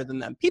do better than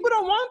them. People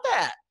don't want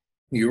that.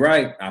 You're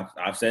right.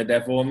 I've said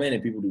that for a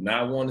minute. People do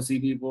not want to see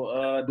people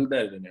do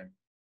better than them.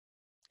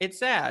 It's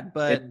sad,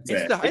 but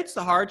it's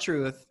the hard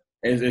truth.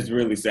 It's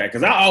really sad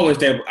because I always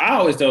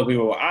tell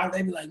people,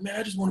 they be like, man,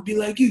 I just want to be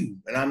like you,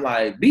 and I'm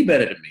like, be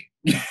better than me.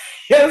 You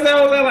know what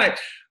I'm saying? Like,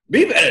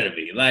 be better than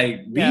me.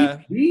 Like,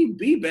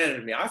 be better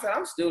than me. I said,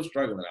 I'm still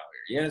struggling out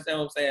here. You understand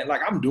what I'm saying?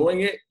 Like, I'm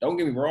doing it. Don't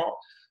get me wrong.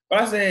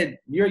 But I said,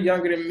 you're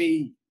younger than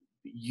me.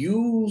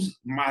 Use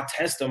my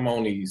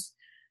testimonies.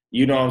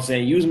 You know what I'm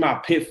saying? Use my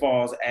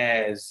pitfalls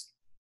as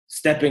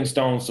stepping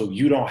stones so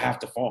you don't have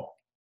to fall.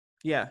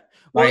 Yeah.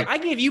 Well, I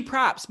give you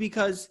props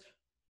because,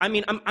 I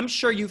mean, I'm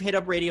sure you've hit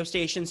up radio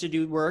stations to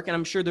do work, and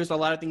I'm sure there's a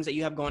lot of things that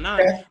you have going on.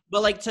 Yeah.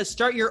 But like, to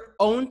start your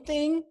own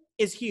thing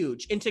is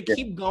huge, and to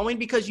keep going,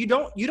 because you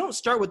don't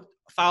start with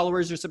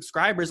followers or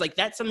subscribers. Like,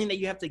 that's something that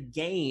you have to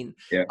gain.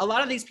 Yeah. A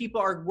lot of these people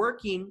are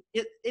working.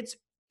 It's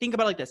think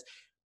about it like this.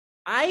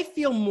 I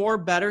feel more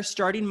better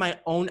starting my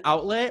own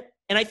outlet,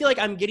 and I feel like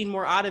I'm getting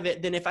more out of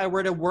it than if I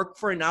were to work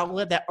for an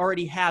outlet that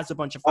already has a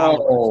bunch of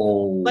followers.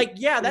 Oh, like,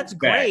 yeah, that's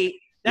great.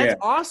 That's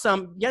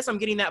awesome. Yes, I'm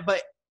getting that,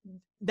 but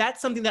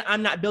that's something that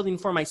I'm not building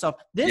for myself.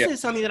 This is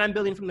something that I'm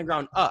building from the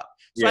ground up.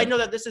 So I know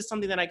that this is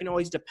something that I can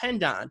always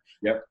depend on.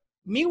 Yep.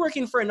 Me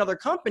working for another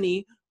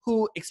company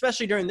who,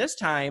 especially during this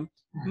time,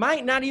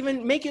 might not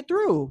even make it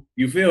through.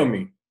 You feel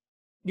me?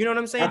 You know what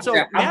I'm saying? So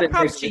mad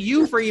props to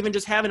you for even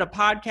just having a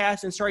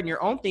podcast and starting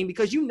your own thing,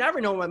 because you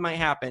never know what might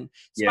happen.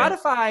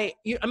 Spotify,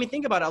 I mean,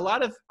 think about it. A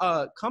lot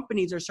of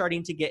companies are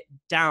starting to get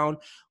down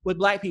with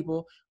Black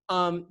people.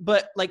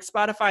 But like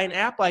Spotify and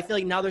Apple, I feel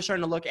like now they're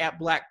starting to look at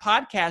Black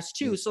podcasts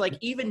too. So like,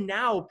 even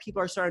now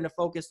people are starting to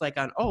focus like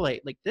on,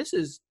 like this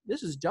is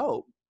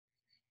dope.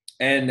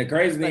 And the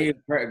crazy thing is,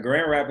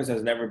 Grand Rapids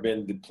has never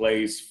been the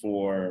place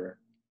for,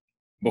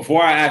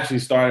 before I actually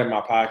started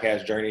my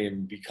podcast journey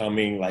and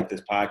becoming like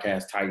this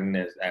podcast titan,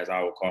 as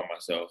I would call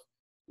myself.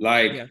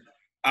 Like,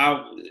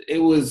 I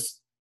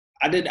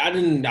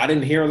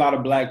didn't hear a lot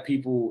of Black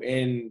people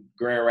in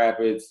Grand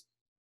Rapids.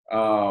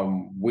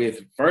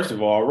 With, first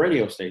of all, a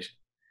radio station.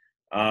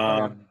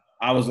 I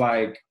was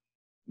like,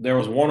 there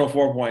was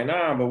 104.9,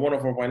 but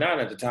 104.9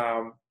 at the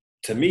time,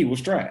 to me,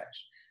 was trash.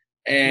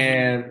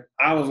 And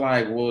I was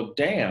like, well,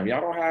 damn, y'all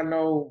don't have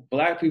no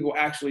Black people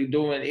actually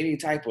doing any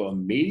type of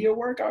media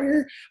work out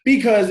here?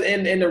 Because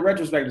in the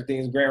retrospect of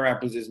things, Grand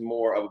Rapids is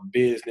more of a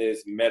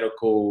business,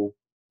 medical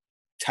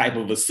type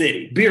of a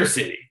city, beer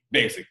city,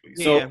 basically.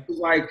 So it was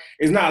like,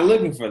 it's not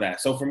looking for that.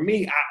 So for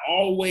me, I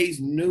always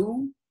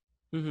knew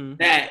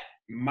that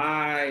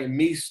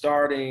me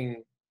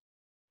starting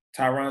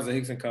Tyronza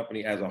Hickson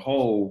Company as a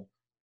whole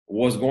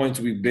was going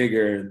to be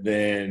bigger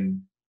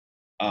than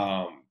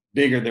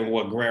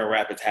what Grand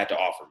Rapids had to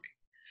offer me.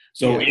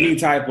 So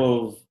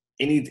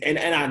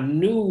and I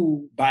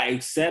knew by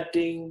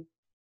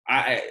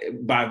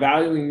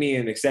valuing me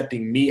and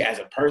accepting me as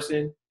a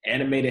person,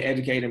 animated,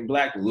 educated, and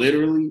Black,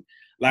 literally,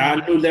 like,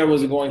 I knew there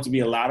was going to be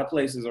a lot of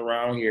places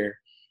around here,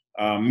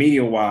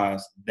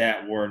 media-wise,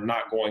 that were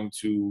not going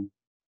to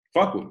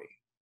fuck with me.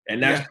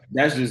 And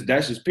that's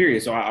just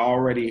period. So I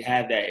already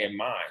had that in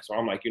mind. So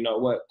I'm like, you know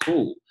what?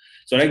 Cool.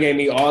 So that gave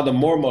me all the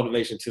more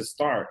motivation to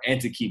start and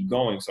to keep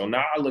going. So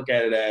now I look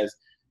at it as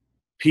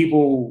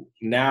people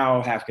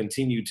now have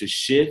continued to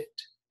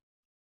shift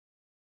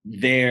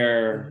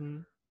their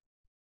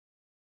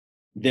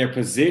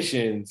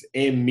positions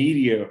in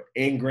media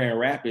in Grand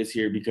Rapids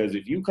here, because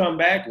if you come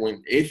back,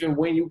 if and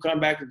when you come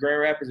back to Grand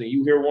Rapids and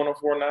you hear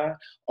 104.9,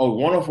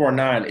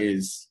 104.9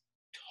 is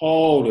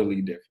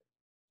totally different.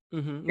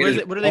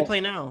 What do they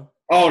play now?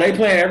 Oh, they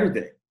playing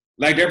everything.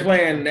 Like they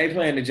playing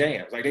the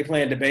jams. Like they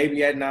playing the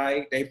baby at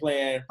night. They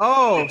playing.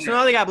 Oh, so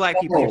now they got black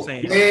people. You're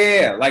saying?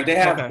 Yeah, like they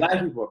have black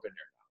people up in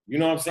there. You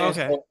know what I'm saying?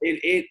 Okay. So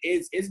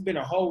it's been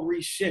a whole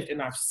reshift,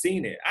 and I've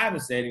seen it. I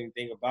haven't said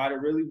anything about it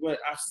really, but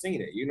I've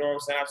seen it. You know what I'm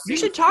saying? You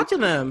should talk to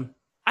them.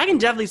 I can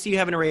definitely see you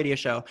having a radio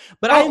show.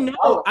 But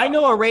I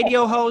know a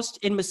radio host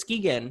in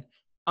Muskegon.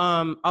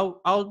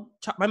 I'll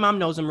talk, my mom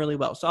knows him really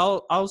well,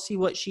 so I'll see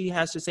what she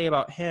has to say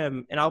about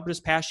him, and I'll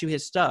just pass you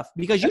his stuff,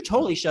 because you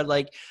totally should.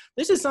 Like,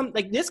 this is something,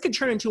 like, this could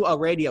turn into a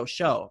radio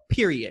show,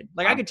 period.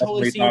 Like, I could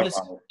totally see this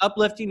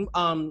uplifting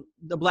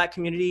the black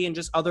community and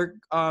just other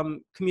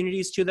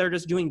communities too that are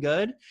just doing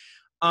good.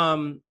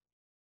 And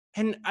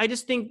I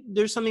just think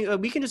there's something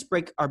we can just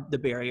break the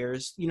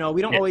barriers. You know,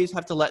 we don't always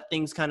have to let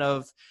things kind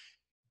of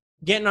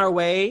get in our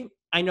way.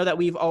 I know that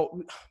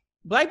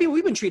black people,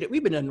 we've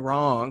been done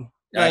wrong.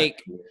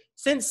 Like,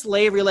 since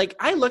slavery, like,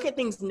 I look at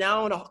things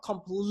now in a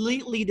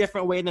completely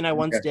different way than I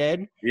once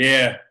did.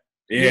 Yeah.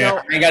 You know,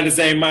 I ain't got the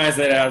same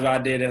mindset as I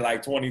did at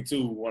like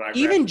 22 when I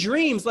even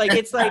dreams. Like,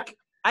 it's like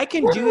I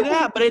can do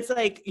that, but it's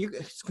like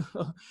it's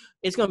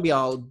gonna be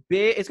all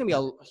big. It's gonna be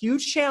a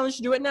huge challenge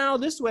to do it now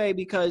this way,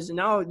 because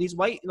now these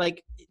white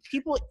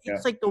people.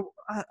 It's like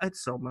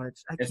it's so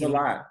much. It's a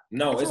lot.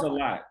 No, it's a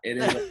lot. It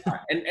is a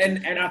lot.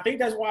 And I think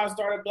that's why I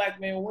started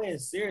Black Men Win.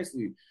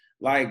 Seriously.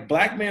 Like,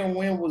 Black Men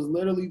Win was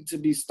literally to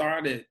be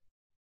started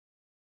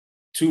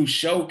to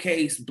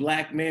showcase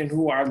black men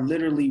who are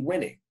literally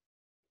winning.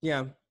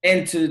 Yeah.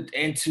 And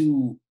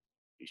to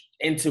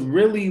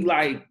really,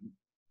 like,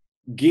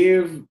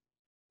 give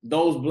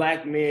those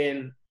black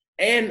men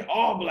and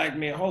all black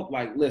men hope.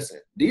 Like,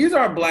 listen, these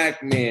are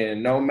black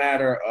men, no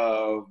matter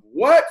of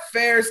what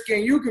fair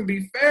skin. You can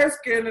be fair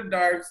skin or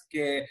dark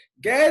skin,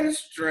 get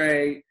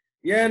straight.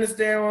 You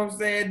understand what I'm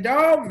saying?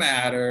 Don't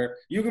matter.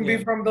 You can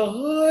be from the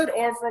hood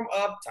or from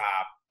up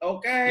top,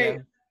 okay? Yeah.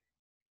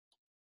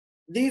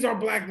 These are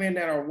black men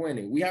that are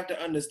winning. We have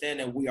to understand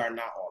that we are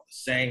not all the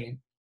same.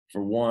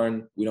 For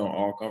one, we don't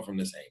all come from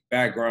the same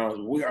backgrounds.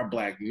 We are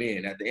black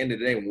men. At the end of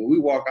the day, when we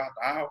walk out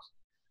the house,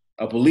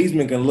 a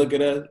policeman can look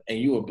at us and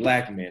you a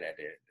black man at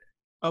the end of the day.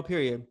 Oh,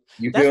 period.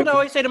 That's what I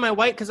always say to my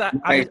white, because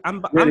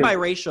I'm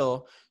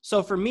biracial.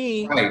 So for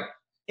me,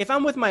 if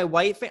I'm with my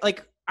white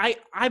like,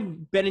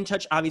 I've been in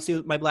touch, obviously,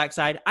 with my black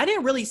side. I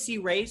didn't really see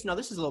race. Now,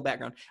 this is a little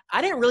background.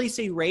 I didn't really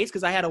see race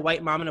because I had a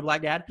white mom and a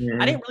black dad.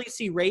 I didn't really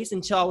see race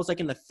until I was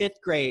like in the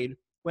 5th grade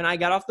when I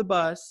got off the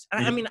bus.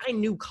 I mean, I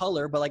knew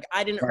color, but like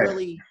I didn't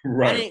really,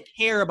 I didn't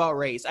care about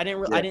race. I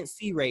didn't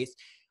see race.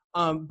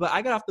 But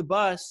I got off the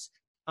bus,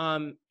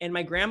 and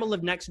my grandma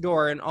lived next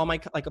door, and all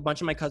a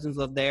bunch of my cousins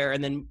lived there,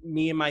 and then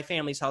me and my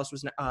family's house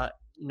was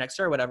next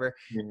door or whatever.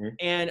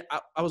 And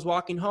I was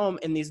walking home,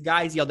 and these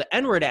guys yelled the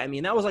N-word at me,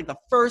 and that was like the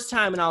first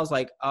time, and I was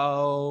like,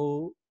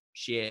 oh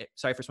shit,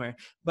 sorry for swearing,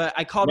 but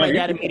I called my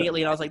dad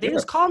immediately, and I was like, they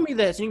just called me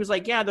this, and he was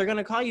like, yeah, they're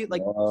gonna call you,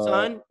 like,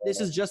 son, this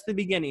is just the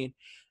beginning.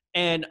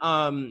 And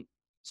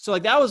so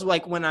like that was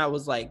like when I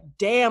was like,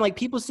 damn, like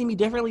people see me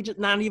differently, just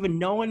not even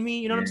knowing me,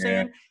 you know what I'm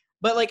saying?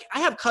 But like, I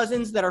have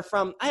cousins that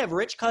I have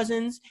rich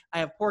cousins, I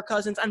have poor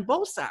cousins on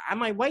both sides, on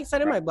my white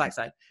side and my black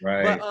side.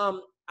 But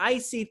I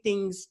see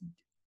things,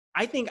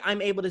 I think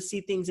I'm able to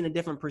see things in a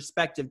different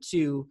perspective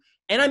too.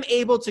 And I'm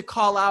able to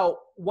call out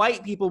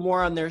white people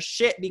more on their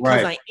shit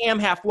because I am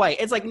half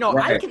white. It's like, no,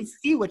 I can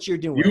see what you're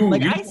doing. You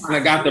I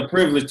got the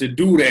privilege to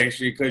do that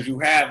shit because you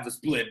have the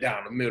split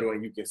down the middle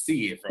and you can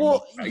see it.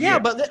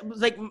 But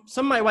like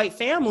some of my white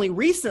family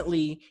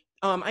recently,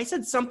 I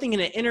said something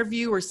in an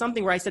interview or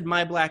something where I said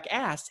my black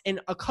ass, and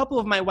a couple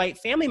of my white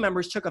family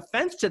members took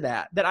offense to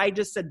that I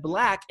just said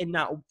black and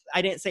not,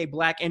 I didn't say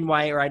black and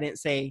white, or I didn't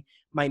say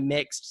my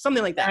mixed,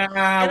 something like that. And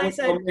I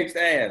said mixed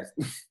ass.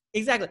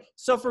 Exactly.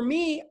 So for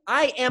me,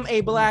 I am a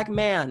black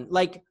man.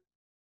 Like,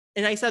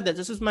 and I said that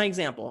this is my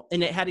example,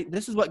 and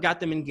this is what got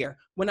them in gear.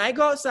 When I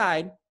go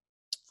outside,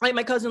 like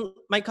my cousin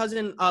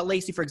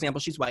Lacey, for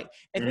example, she's white.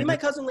 If me and my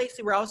cousin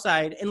Lacey were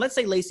outside, and let's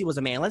say Lacey was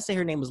a man, let's say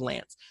her name was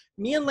Lance.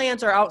 Me and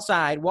Lance are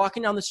outside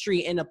walking down the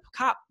street, and a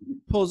cop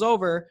pulls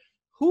over.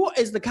 Who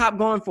is the cop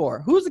going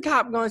for? Who's the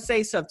cop going to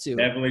say stuff to?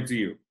 Definitely to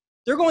you.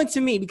 They're going to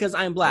me because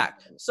I'm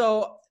black.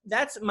 So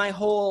that's my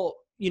whole,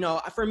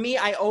 for me,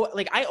 I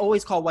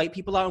always call white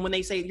people out. And when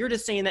they say, you're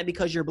just saying that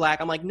because you're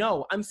black, I'm like,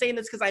 no, I'm saying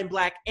this because I'm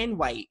black and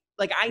white.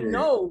 Like, I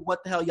know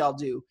what the hell y'all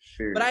do.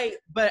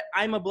 But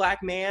I'm a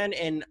black man,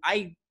 and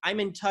I'm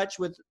in touch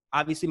with,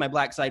 obviously, my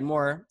black side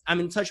more. I'm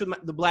in touch with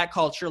the black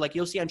culture. Like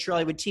you'll see on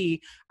Shirley with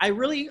T. I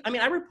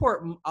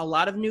report a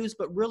lot of news,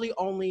 but really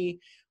only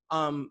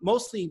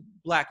mostly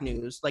Black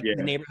news, like Yeah.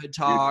 the Neighborhood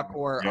Talk,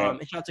 or Yeah.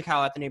 and shout out to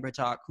Kyle at the Neighborhood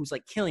Talk, who's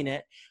like killing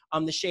it.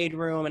 The Shade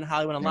Room and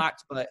Hollywood Yeah.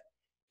 Unlocked, but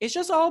it's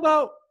just all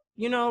about,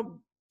 you know,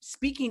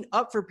 speaking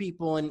up for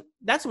people, and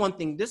that's one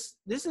thing. This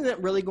isn't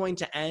really going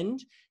to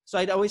end. So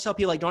I'd always tell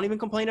people, like, don't even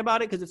complain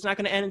about it, because it's not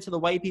going to end until the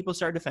white people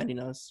start defending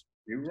us.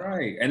 You're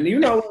right. And you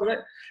know,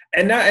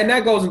 and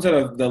that goes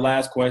into the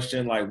last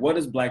question, like, what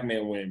does Black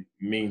Men Win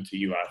mean to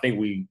you? I think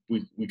we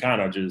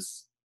kind of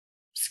just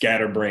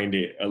scatterbrained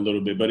it a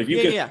little bit, but if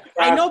you could,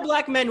 I know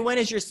Black Men Win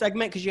is your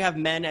segment because you have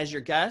men as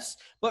your guests,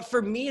 but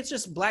for me, it's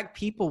just Black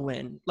people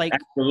win. Like,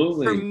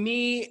 absolutely. For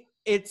me,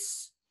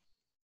 it's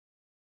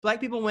Black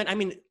people win. I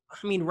mean,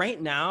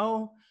 right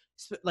now,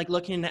 like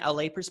looking in the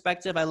LA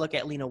perspective, I look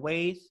at Lena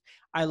Waithe,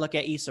 I look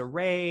at Issa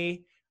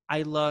Rae,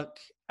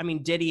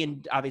 Diddy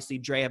and obviously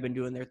Dre have been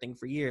doing their thing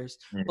for years,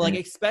 but like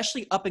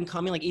especially up and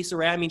coming, like Issa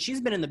Rae. I mean,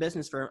 she's been in the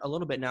business for a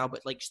little bit now,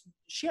 but like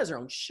she has her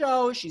own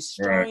show, she's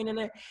starring in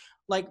it.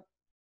 Like,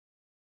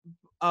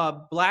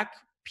 Black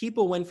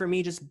people win for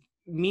me just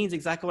means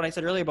exactly what I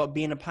said earlier about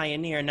being a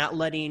pioneer and not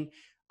letting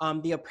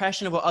the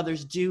oppression of what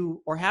others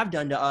do or have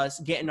done to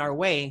us get in our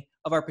way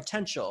of our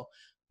potential.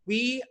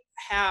 We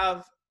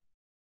have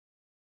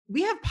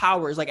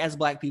powers, like, as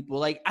Black people.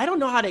 Like, I don't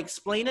know how to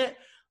explain it,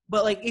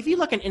 but like, if you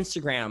look at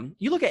Instagram,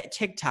 you look at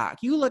TikTok,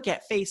 you look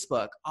at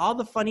Facebook, all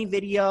the funny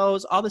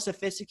videos, all the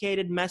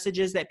sophisticated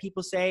messages that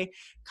people say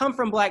come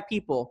from Black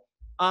people.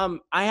 I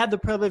had the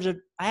privilege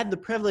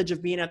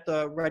of being at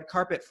the red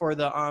carpet for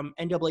the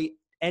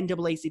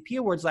NAACP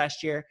awards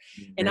last year,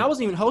 and I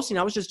wasn't even hosting.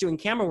 I was just doing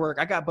camera work.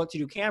 I got booked to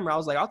do camera. I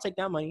was like, I'll take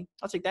that money.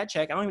 I'll take that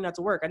check. I don't even have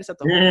to work. I just have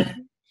to hold.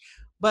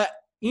 But,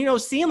 you know,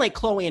 seeing like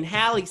Chloe and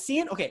Halle,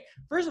 seeing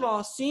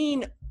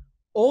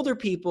older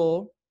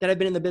people that have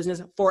been in the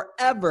business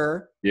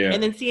forever,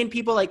 and then seeing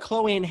people like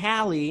Chloe and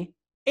Halle,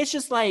 it's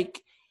just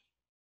like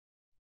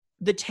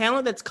the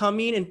talent that's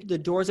coming and the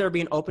doors that are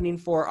being opening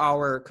for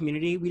our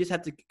community. We just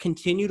have to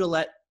continue to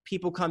let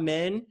people come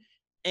in,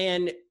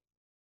 and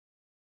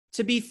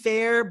to be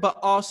fair, but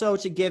also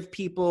to give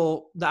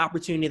people the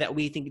opportunity that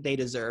we think they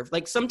deserve.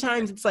 Like,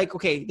 sometimes it's like,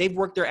 okay, they've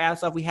worked their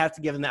ass off. We have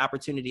to give them the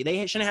opportunity.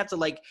 They shouldn't have to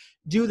like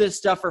do this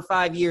stuff for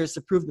 5 years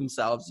to prove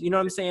themselves. You know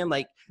what I'm saying?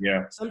 Like,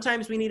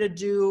 sometimes we need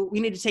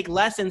to take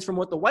lessons from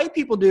what the white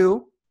people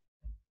do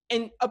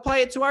and apply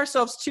it to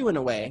ourselves too, in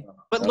a way,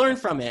 but learn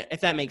from it, if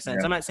that makes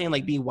sense. I'm not saying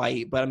like be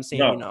white, but I'm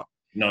saying,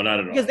 No, not at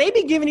all. Because they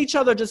be giving each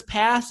other just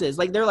passes.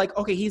 Like, they're like,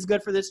 okay, he's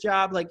good for this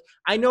job. Like,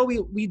 I know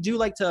we do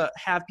like to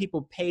have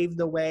people pave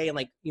the way and,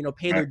 like, you know,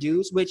 pay their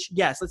dues, which,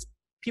 yes,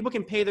 people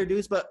can pay their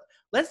dues, but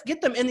let's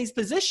get them in these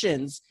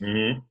positions.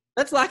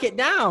 Let's lock it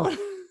down.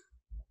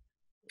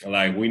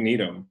 Like, we need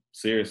them.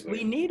 Seriously.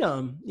 We need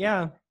them.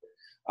 Yeah.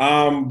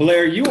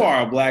 Blair, you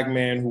are a Black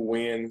man who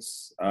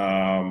wins.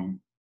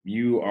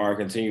 You are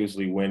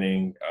continuously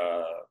winning,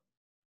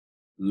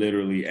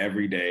 literally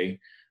every day.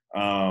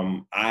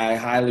 I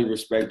highly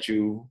respect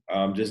you,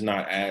 just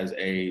not as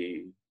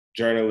a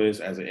journalist,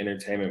 as an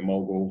entertainment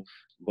mogul,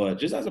 but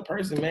just as a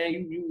person,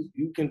 man.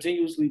 You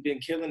continuously been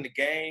killing the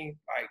game,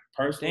 like,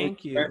 personally.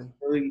 Thank you.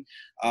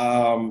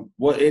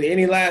 What?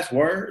 Any last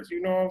words?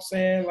 You know what I'm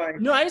saying?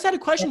 Like, no, I just had a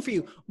question for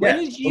you. When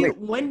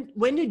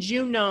did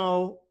you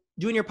know,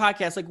 doing your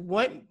podcast, like,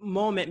 what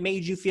moment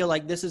made you feel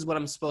like this is what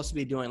I'm supposed to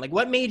be doing? Like,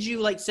 what made you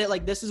like say,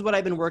 like, this is what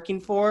I've been working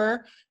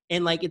for,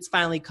 and like it's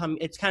finally come,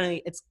 it's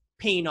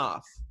paying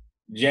off?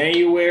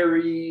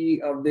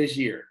 January of this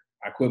year,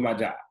 I quit my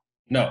job.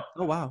 No.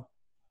 Oh, wow.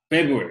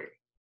 February.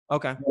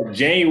 Okay.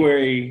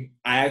 January,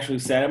 I actually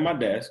sat at my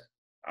desk.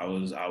 I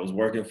was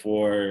working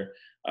for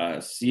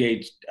the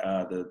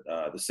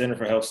Center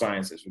for Health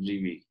Sciences for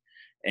GV,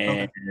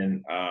 and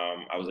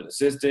I was an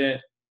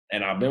assistant,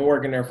 and I was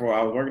working there for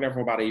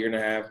about a year and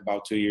a half,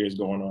 about 2 years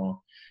going on.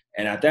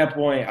 And at that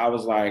point, I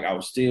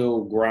was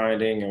still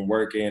grinding and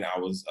working. I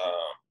was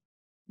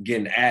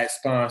getting ad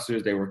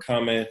sponsors. They were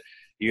coming,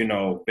 you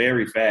know,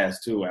 very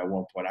fast too. At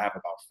one point, I have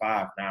about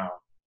 5 now.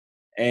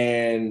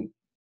 And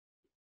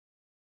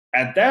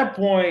at that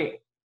point,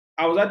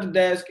 I was at the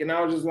desk and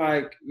I was just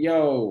like,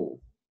 yo,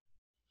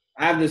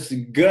 I have this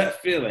gut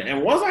feeling.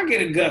 And once I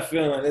get a gut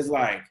feeling, it's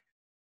like,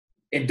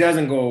 it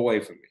doesn't go away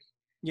from me.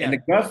 Yeah. And the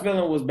gut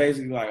feeling was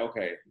basically like,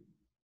 okay,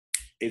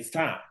 it's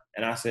time.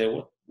 And I said,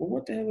 well,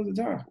 what the hell is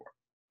it time for?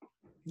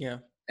 Yeah.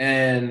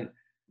 And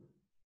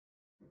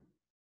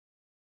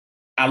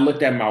I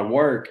looked at my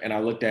work and I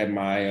looked at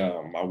my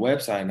my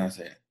website and I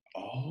said,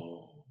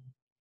 oh,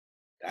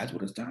 that's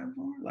what it's time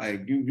for?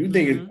 Like, you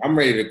think I'm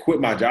ready to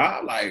quit my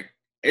job? Like,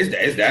 is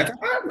that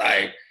time?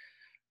 Like,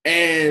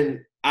 and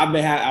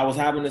I was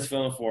having this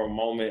feeling for a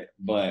moment,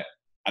 but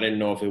I didn't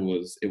know if it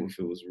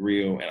was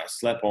real, and I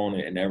slept on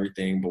it and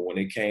everything. But when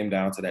it came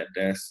down to that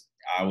desk,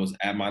 I was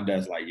at my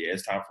desk like, yeah,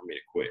 it's time for me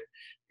to quit.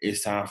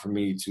 It's time for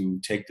me to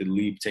take the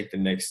leap, take the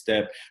next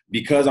step,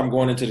 because I'm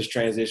going into this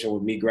transition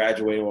with me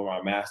graduating with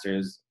my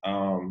master's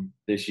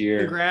this year.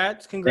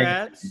 Congrats.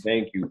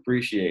 Thank you.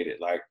 Appreciate it.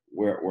 Like,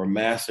 we're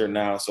master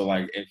now. So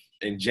like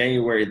in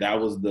January, that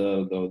was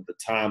the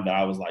time that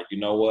I was like, you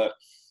know what?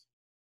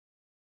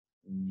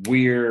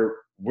 We're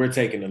we're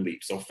taking the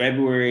leap. So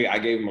February, I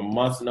gave him a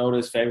month's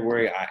notice.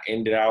 February, I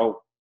ended out,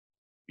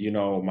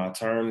 my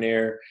term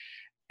there.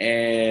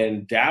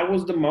 And that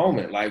was the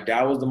moment. Like,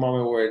 that was the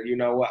moment where, you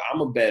know what, I'm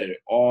going to bet it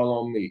all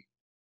on me.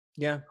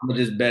 Yeah. I'm going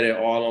to just bet it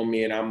all on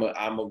me, and I'm going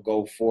to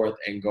go forth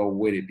and go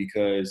with it,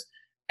 because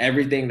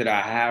everything that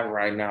I have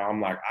right now, I'm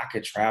like, I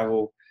could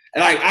travel.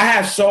 And like, I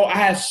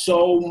had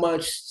so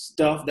much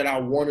stuff that I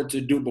wanted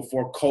to do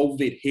before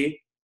COVID hit.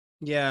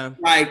 Yeah.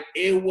 Like,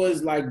 it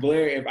was like,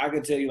 Blair, if I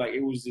could tell you, like,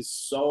 it was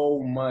just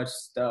so much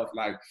stuff.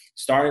 Like,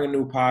 starting a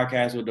new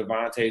podcast with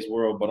Devontae's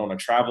World, but on a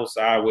travel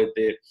side with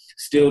it.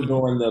 Still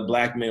doing the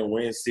Black Men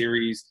Win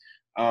series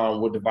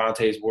with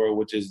Devontae's World,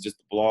 which is just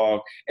a blog.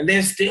 And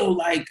then still,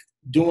 like,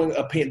 doing the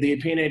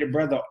Opinionated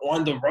Brother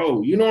on the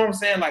road. You know what I'm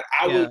saying? Like,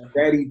 I was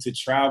ready to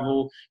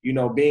travel,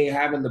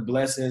 having the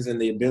blessings and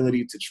the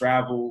ability to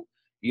travel,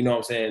 you know what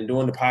I'm saying?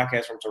 Doing the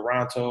podcast from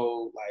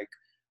Toronto, like,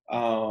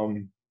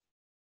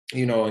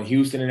 in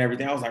Houston and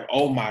everything. I was like,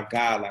 oh my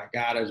God, like,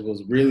 God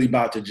was really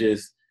about to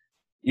just,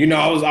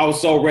 I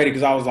was so ready,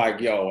 because I was like,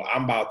 yo,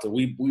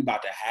 we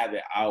about to have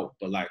it out.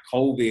 But like,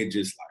 COVID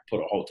just like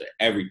put a halt to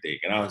everything.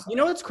 And I was like,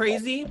 what's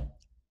crazy?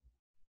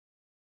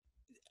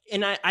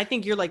 And I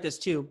think you're like this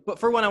too. But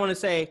for one, I want to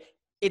say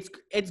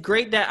it's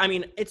great that, I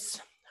mean,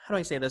 how do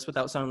I say this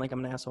without sounding like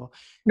I'm an asshole?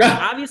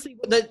 Obviously,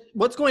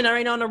 what's going on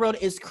right now on the road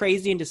is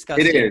crazy and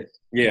disgusting. It is,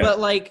 yeah. But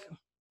like,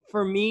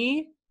 for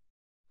me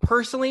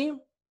personally,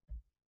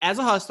 as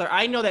a hustler,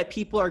 I know that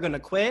people are going to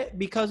quit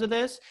because of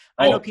this.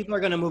 I know people are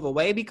going to move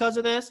away because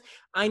of this.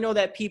 I know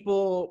that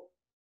people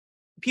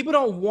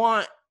don't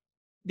want,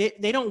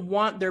 they don't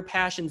want their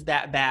passions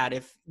that bad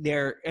if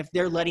they're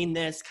letting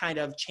this kind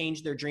of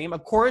change their dream.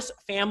 Of course,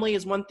 family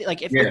is one thing.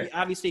 Like,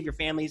 obviously if your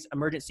family's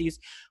emergencies,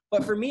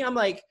 but for me, I'm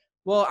like,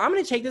 well, I'm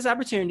going to take this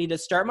opportunity to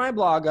start my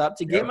blog up,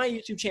 to get my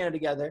YouTube channel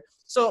together.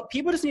 So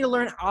people just need to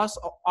learn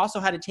also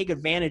how to take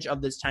advantage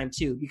of this time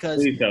too, because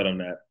please tell them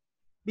that.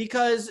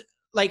 Because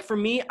like, for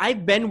me,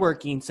 I've been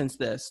working since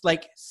March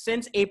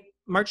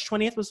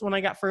 20th was when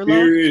I got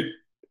furloughed.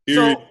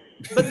 So,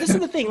 but this is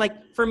the thing,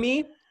 like, for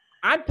me,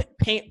 I'm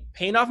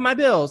paying off my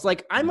bills.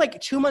 Like, I'm like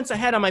 2 months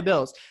ahead on my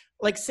bills,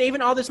 like saving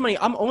all this money.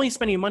 I'm only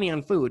spending money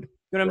on food.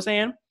 You know what I'm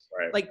saying?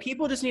 Right. Like,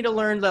 people just need to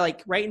learn that,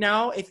 like, right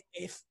now,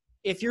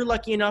 if you're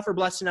lucky enough or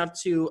blessed enough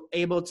to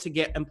able to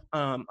get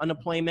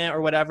unemployment or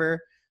whatever,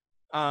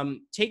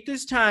 take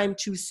this time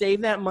to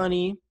save that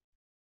money.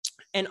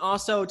 And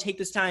also take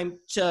this time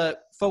to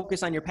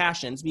focus on your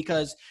passions,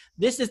 because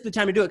this is the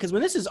time to do it. Because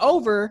when this is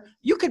over,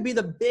 you could be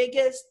the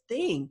biggest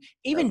thing,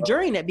 even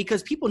during it,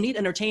 because people need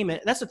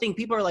entertainment. That's the thing.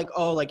 People are like,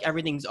 oh, like,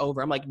 everything's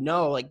over. I'm like,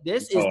 no, like,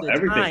 this is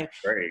the time.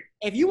 Great.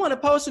 If you want to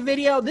post a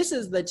video, this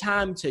is the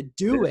time to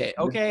do it.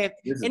 Okay.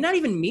 And not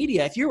even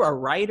media. If you're a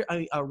writer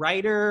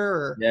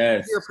or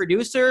if you're a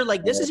producer,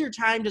 like, this is your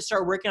time to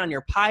start working on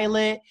your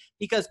pilot,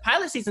 because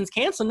pilot season's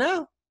canceled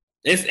now.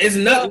 It's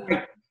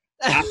nothing.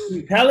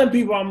 I'm telling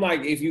people, I'm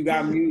like, if you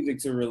got music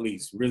to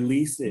release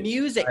it.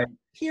 Music, like,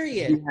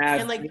 period. You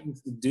have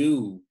things to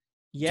do.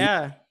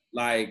 Yeah.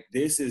 Like,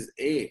 this is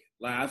it.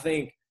 Like, I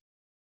think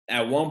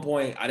at one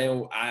point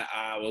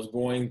I was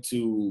going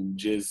to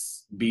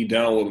just be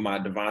done with my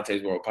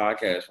Devontae's World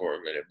podcast for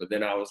a minute. But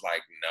then I was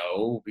like,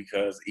 no,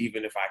 because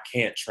even if I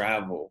can't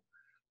travel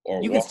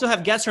or you can still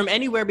have guests from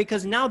anywhere,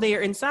 because now they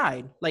are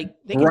inside. Like,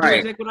 they can do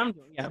exactly what I'm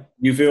doing. Yeah.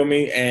 You feel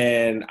me?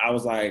 And I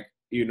was like,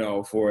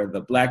 for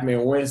the Black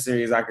Men Win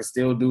series, I can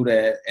still do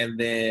that. And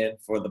then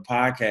for the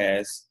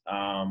podcast,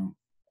 I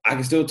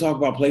can still talk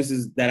about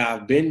places that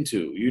I've been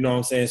to. You know what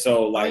I'm saying?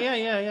 So, like,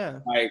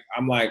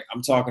 Like,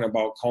 I'm talking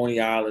about Coney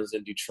Islands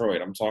in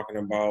Detroit. I'm talking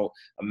about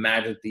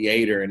Imagine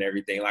Theater and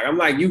everything. Like, I'm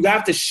like, you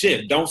got to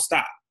shift. Don't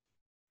stop.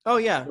 Oh,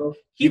 yeah.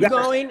 Keep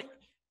going.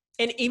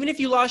 And even if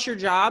you lost your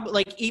job,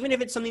 like, even if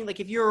it's something like,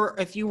 if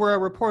you were a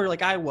reporter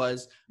like I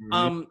was,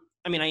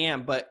 I mean, I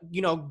am, but,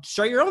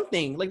 start your own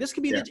thing. Like, this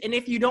could be and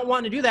if you don't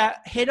want to do that,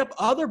 hit up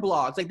other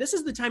blogs. Like, this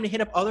is the time to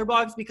hit up other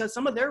blogs, because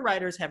some of their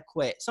writers have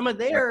quit. Some of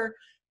their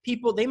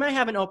people, they might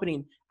have an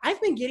opening. I've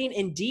been getting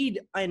Indeed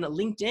and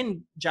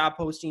LinkedIn job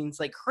postings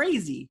like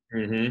crazy.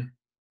 Mm-hmm.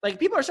 Like,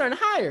 people are starting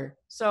to hire.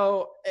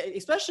 So,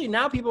 especially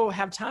now, people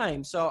have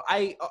time. So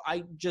I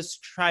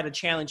just try to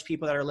challenge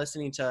people that are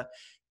listening to,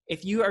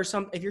 if you're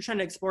trying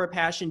to explore a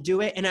passion,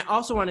 do it. And I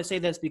also want to say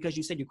this, because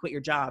you said you quit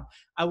your job.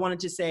 I wanted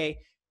to say,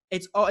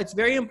 it's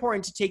very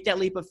important to take that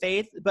leap of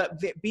faith, but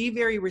be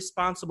very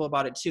responsible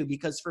about it too.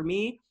 Because for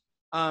me,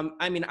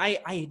 I mean,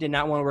 I did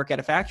not want to work at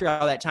a factory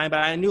all that time,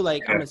 but I knew,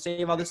 like, I'm going to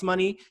save all this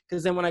money,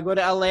 because then when I go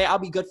to LA, I'll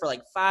be good for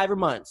like 5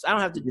 months. I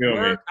don't have to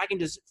work. I can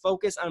just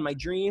focus on my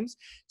dreams.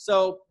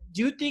 So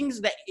do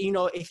things that,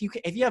 if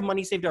you have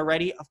money saved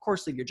already, of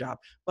course, leave your job.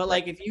 But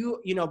like, if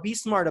you be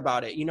smart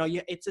about it,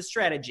 it's a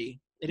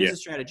strategy. It is a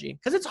strategy,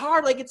 because it's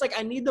hard. Like, it's like,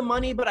 I need the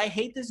money, but I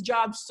hate this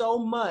job so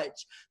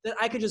much that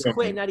I could just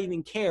quit and not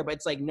even care. But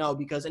it's like, no,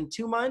 because in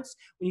 2 months,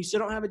 when you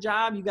still don't have a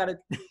job, you gotta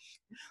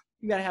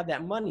have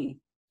that money.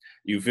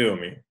 You feel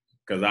me?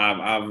 Because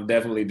I've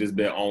definitely just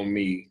been on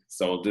me.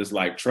 So just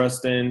like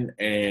trusting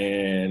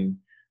and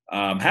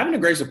having a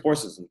great support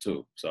system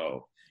too.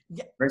 So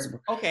Yeah. Great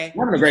support. Okay.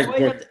 Having a great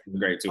support is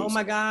great too. Oh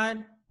my God.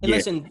 And Yeah.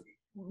 listen,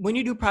 when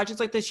you do projects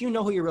like this, you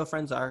know who your real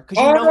friends are because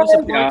Oh, you know who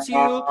supports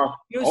yeah.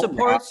 you who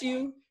supports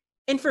you.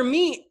 And for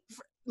me,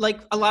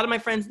 like a lot of my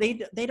friends, they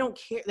don't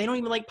care. They don't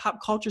even like pop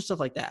culture stuff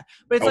like that.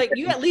 But it's like,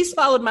 you at least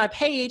followed my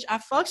page. I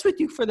fucks with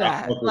you for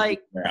that.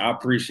 Like, I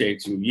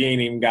appreciate you. You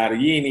ain't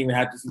even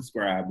have to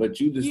subscribe, but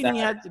you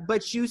decided.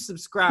 but you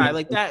subscribe.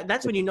 Like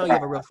that's when you know you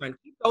have a real friend.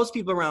 Keep those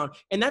people around.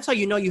 And that's how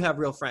you know you have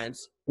real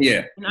friends.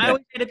 Yeah. And I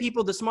always say to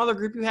people, the smaller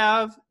group you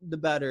have, the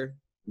better.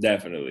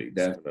 Definitely.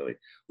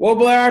 Well,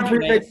 Blair, I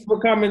appreciate you for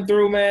coming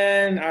through,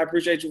 man.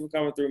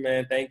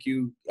 Thank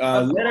you.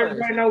 Let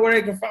everybody know where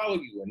they can follow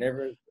you.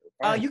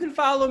 You can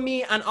follow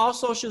me on all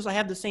socials. I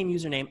have the same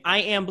username.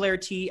 I am Blair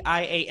T.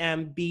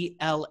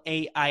 IAMBLAIR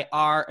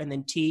and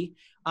then T.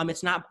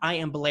 It's not I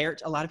am Blair.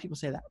 A lot of people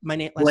say that. My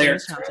name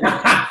is Thompson.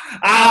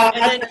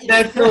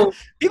 That's cool.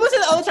 People say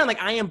that all the time,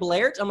 like I am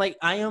Blair. I'm like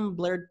I am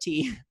Blair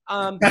T.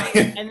 And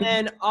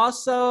then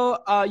also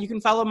you can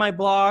follow my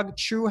blog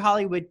True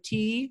Hollywood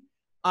T.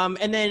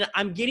 And then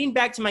I'm getting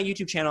back to my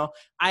YouTube channel.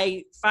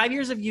 5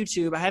 years of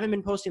YouTube. I haven't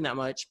been posting that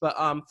much, but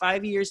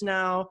 5 years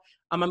now.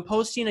 I'm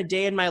posting a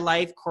day in my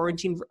life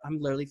quarantine. I'm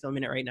literally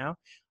filming it right now.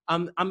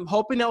 I'm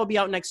hoping that will be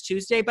out next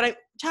Tuesday. But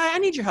Ty, I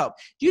need your help.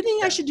 Do you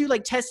think I should do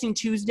like testing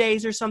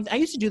Tuesdays or something? I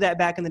used to do that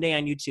back in the day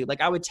on YouTube. Like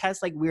I would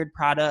test like weird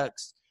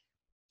products.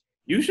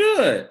 You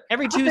should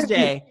every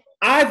Tuesday.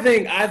 I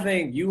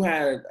think you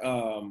had.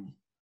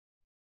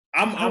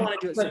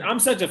 I'm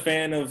such a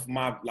fan of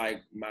my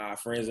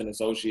friends and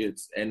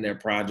associates and their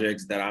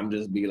projects that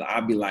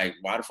I'd be like,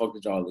 why the fuck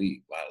did y'all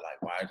leave? Why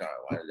did y'all?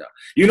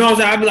 You know what I'm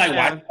saying? I'd be like,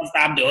 why did y'all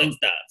stop doing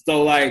stuff?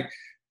 So like,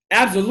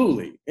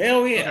 absolutely,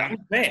 hell yeah, okay. I'm a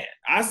fan.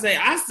 I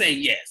say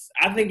yes.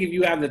 I think if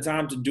you have the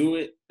time to do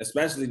it,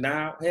 especially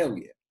now, hell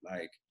yeah,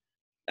 like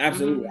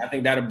absolutely. I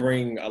think that'll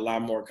bring a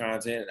lot more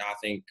content. I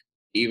think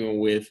even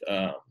with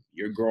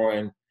your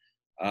growing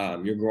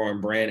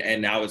brand,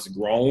 and now it's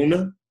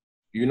grown.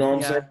 You know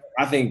what I'm saying?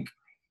 I think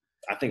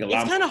a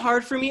lot. It's kind of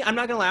hard for me. I'm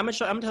not gonna lie. I'm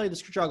gonna tell you the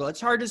struggle. It's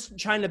hard just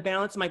trying to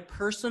balance my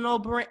personal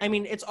brand. I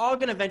mean, it's all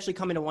gonna eventually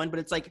come into one. But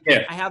it's like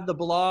I have the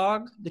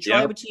blog, the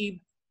Charlie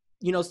T,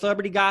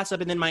 celebrity gossip,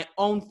 and then my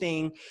own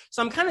thing.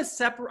 So I'm kind of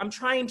I'm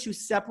trying to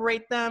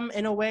separate them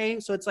in a way.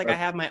 So it's like I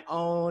have my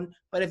own,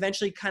 but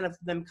eventually kind of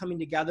them coming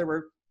together.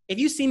 Where if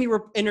you see me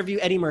interview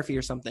Eddie Murphy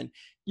or something,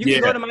 you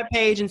can go to my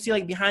page and see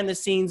like behind the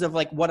scenes of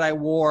like what I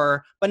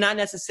wore, but not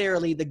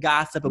necessarily the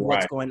gossip of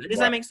what's going on. Does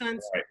that make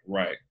sense?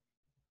 Right.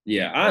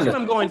 Yeah, that's what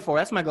I'm going for.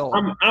 That's my goal.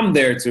 I'm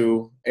there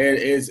too.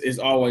 It's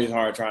always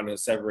hard trying to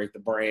separate the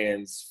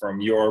brands from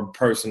your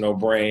personal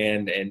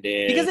brand, and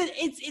then because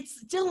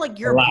it's still like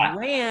your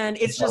brand.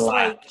 It's just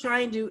like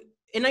trying to.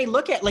 And I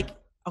look at like,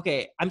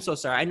 okay, I'm so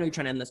sorry. I know you're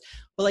trying to end this,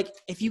 but like,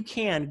 if you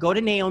can go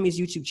to Naomi's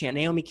YouTube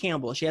channel, Naomi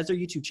Campbell. She has her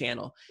YouTube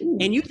channel,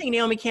 and you think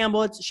Naomi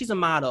Campbell? She's a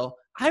model.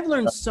 I've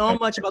learned so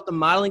much about the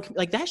modeling.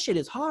 Like that shit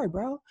is hard,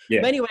 bro.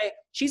 Yeah. But anyway,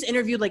 she's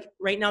interviewed like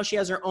right now she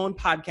has her own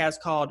podcast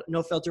called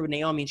No Filter with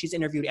Naomi. And she's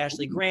interviewed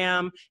Ashley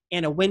Graham,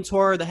 Anna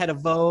Wintour, the head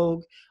of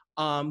Vogue,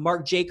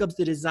 Marc Jacobs,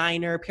 the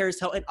designer, Paris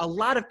Hilton, a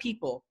lot of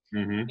people.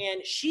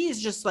 And she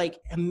is just like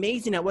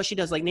amazing at what she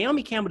does. Like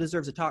Naomi Campbell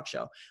deserves a talk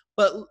show.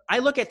 But I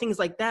look at things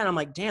like that and I'm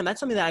like, damn, that's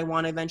something that I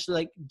want to eventually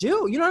like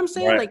do. You know what I'm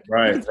saying? You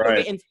can still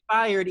get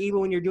inspired even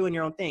when you're doing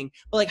your own thing.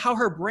 But like how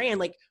her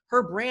brand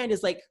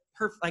is like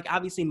her, like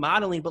obviously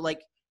modeling, but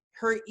like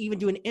her even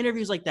doing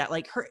interviews like that,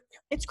 like her,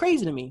 it's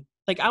crazy to me.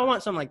 Like I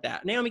want something like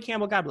that. Naomi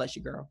Campbell, God bless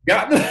you, girl.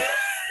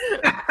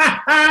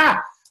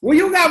 Well,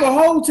 you got a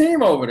whole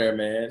team over there,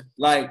 man.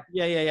 Like,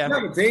 yeah. You have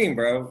a team,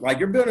 bro. Like,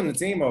 you're building a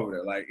team over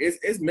there. Like,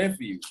 it's meant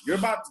for you. You're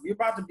about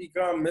to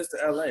become Mr.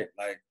 LA.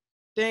 Like,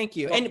 thank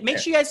you. And make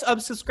sure you guys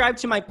subscribe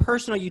to my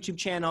personal YouTube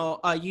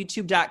channel,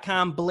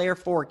 youtube.com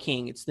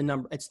Blair4King. It's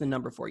the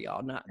number 4,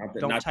 y'all.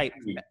 Don't type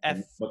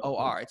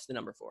FOR. It's the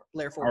number 4.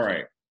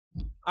 Blair4.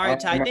 All right,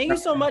 Ty. Thank you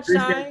so much,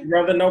 Ty.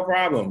 Brother, no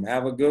problem.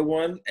 Have a good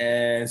one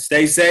and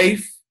stay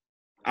safe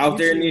out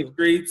there in these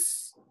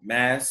streets.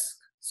 Mask.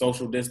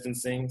 Social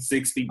distancing,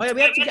 6 feet. Oh,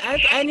 yeah,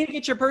 I need to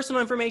get your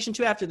personal information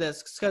too after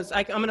this because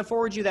I'm going to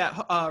forward you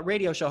that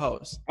radio show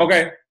host.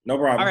 Okay, no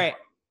problem. All right.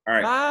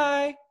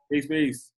 Bye. Peace.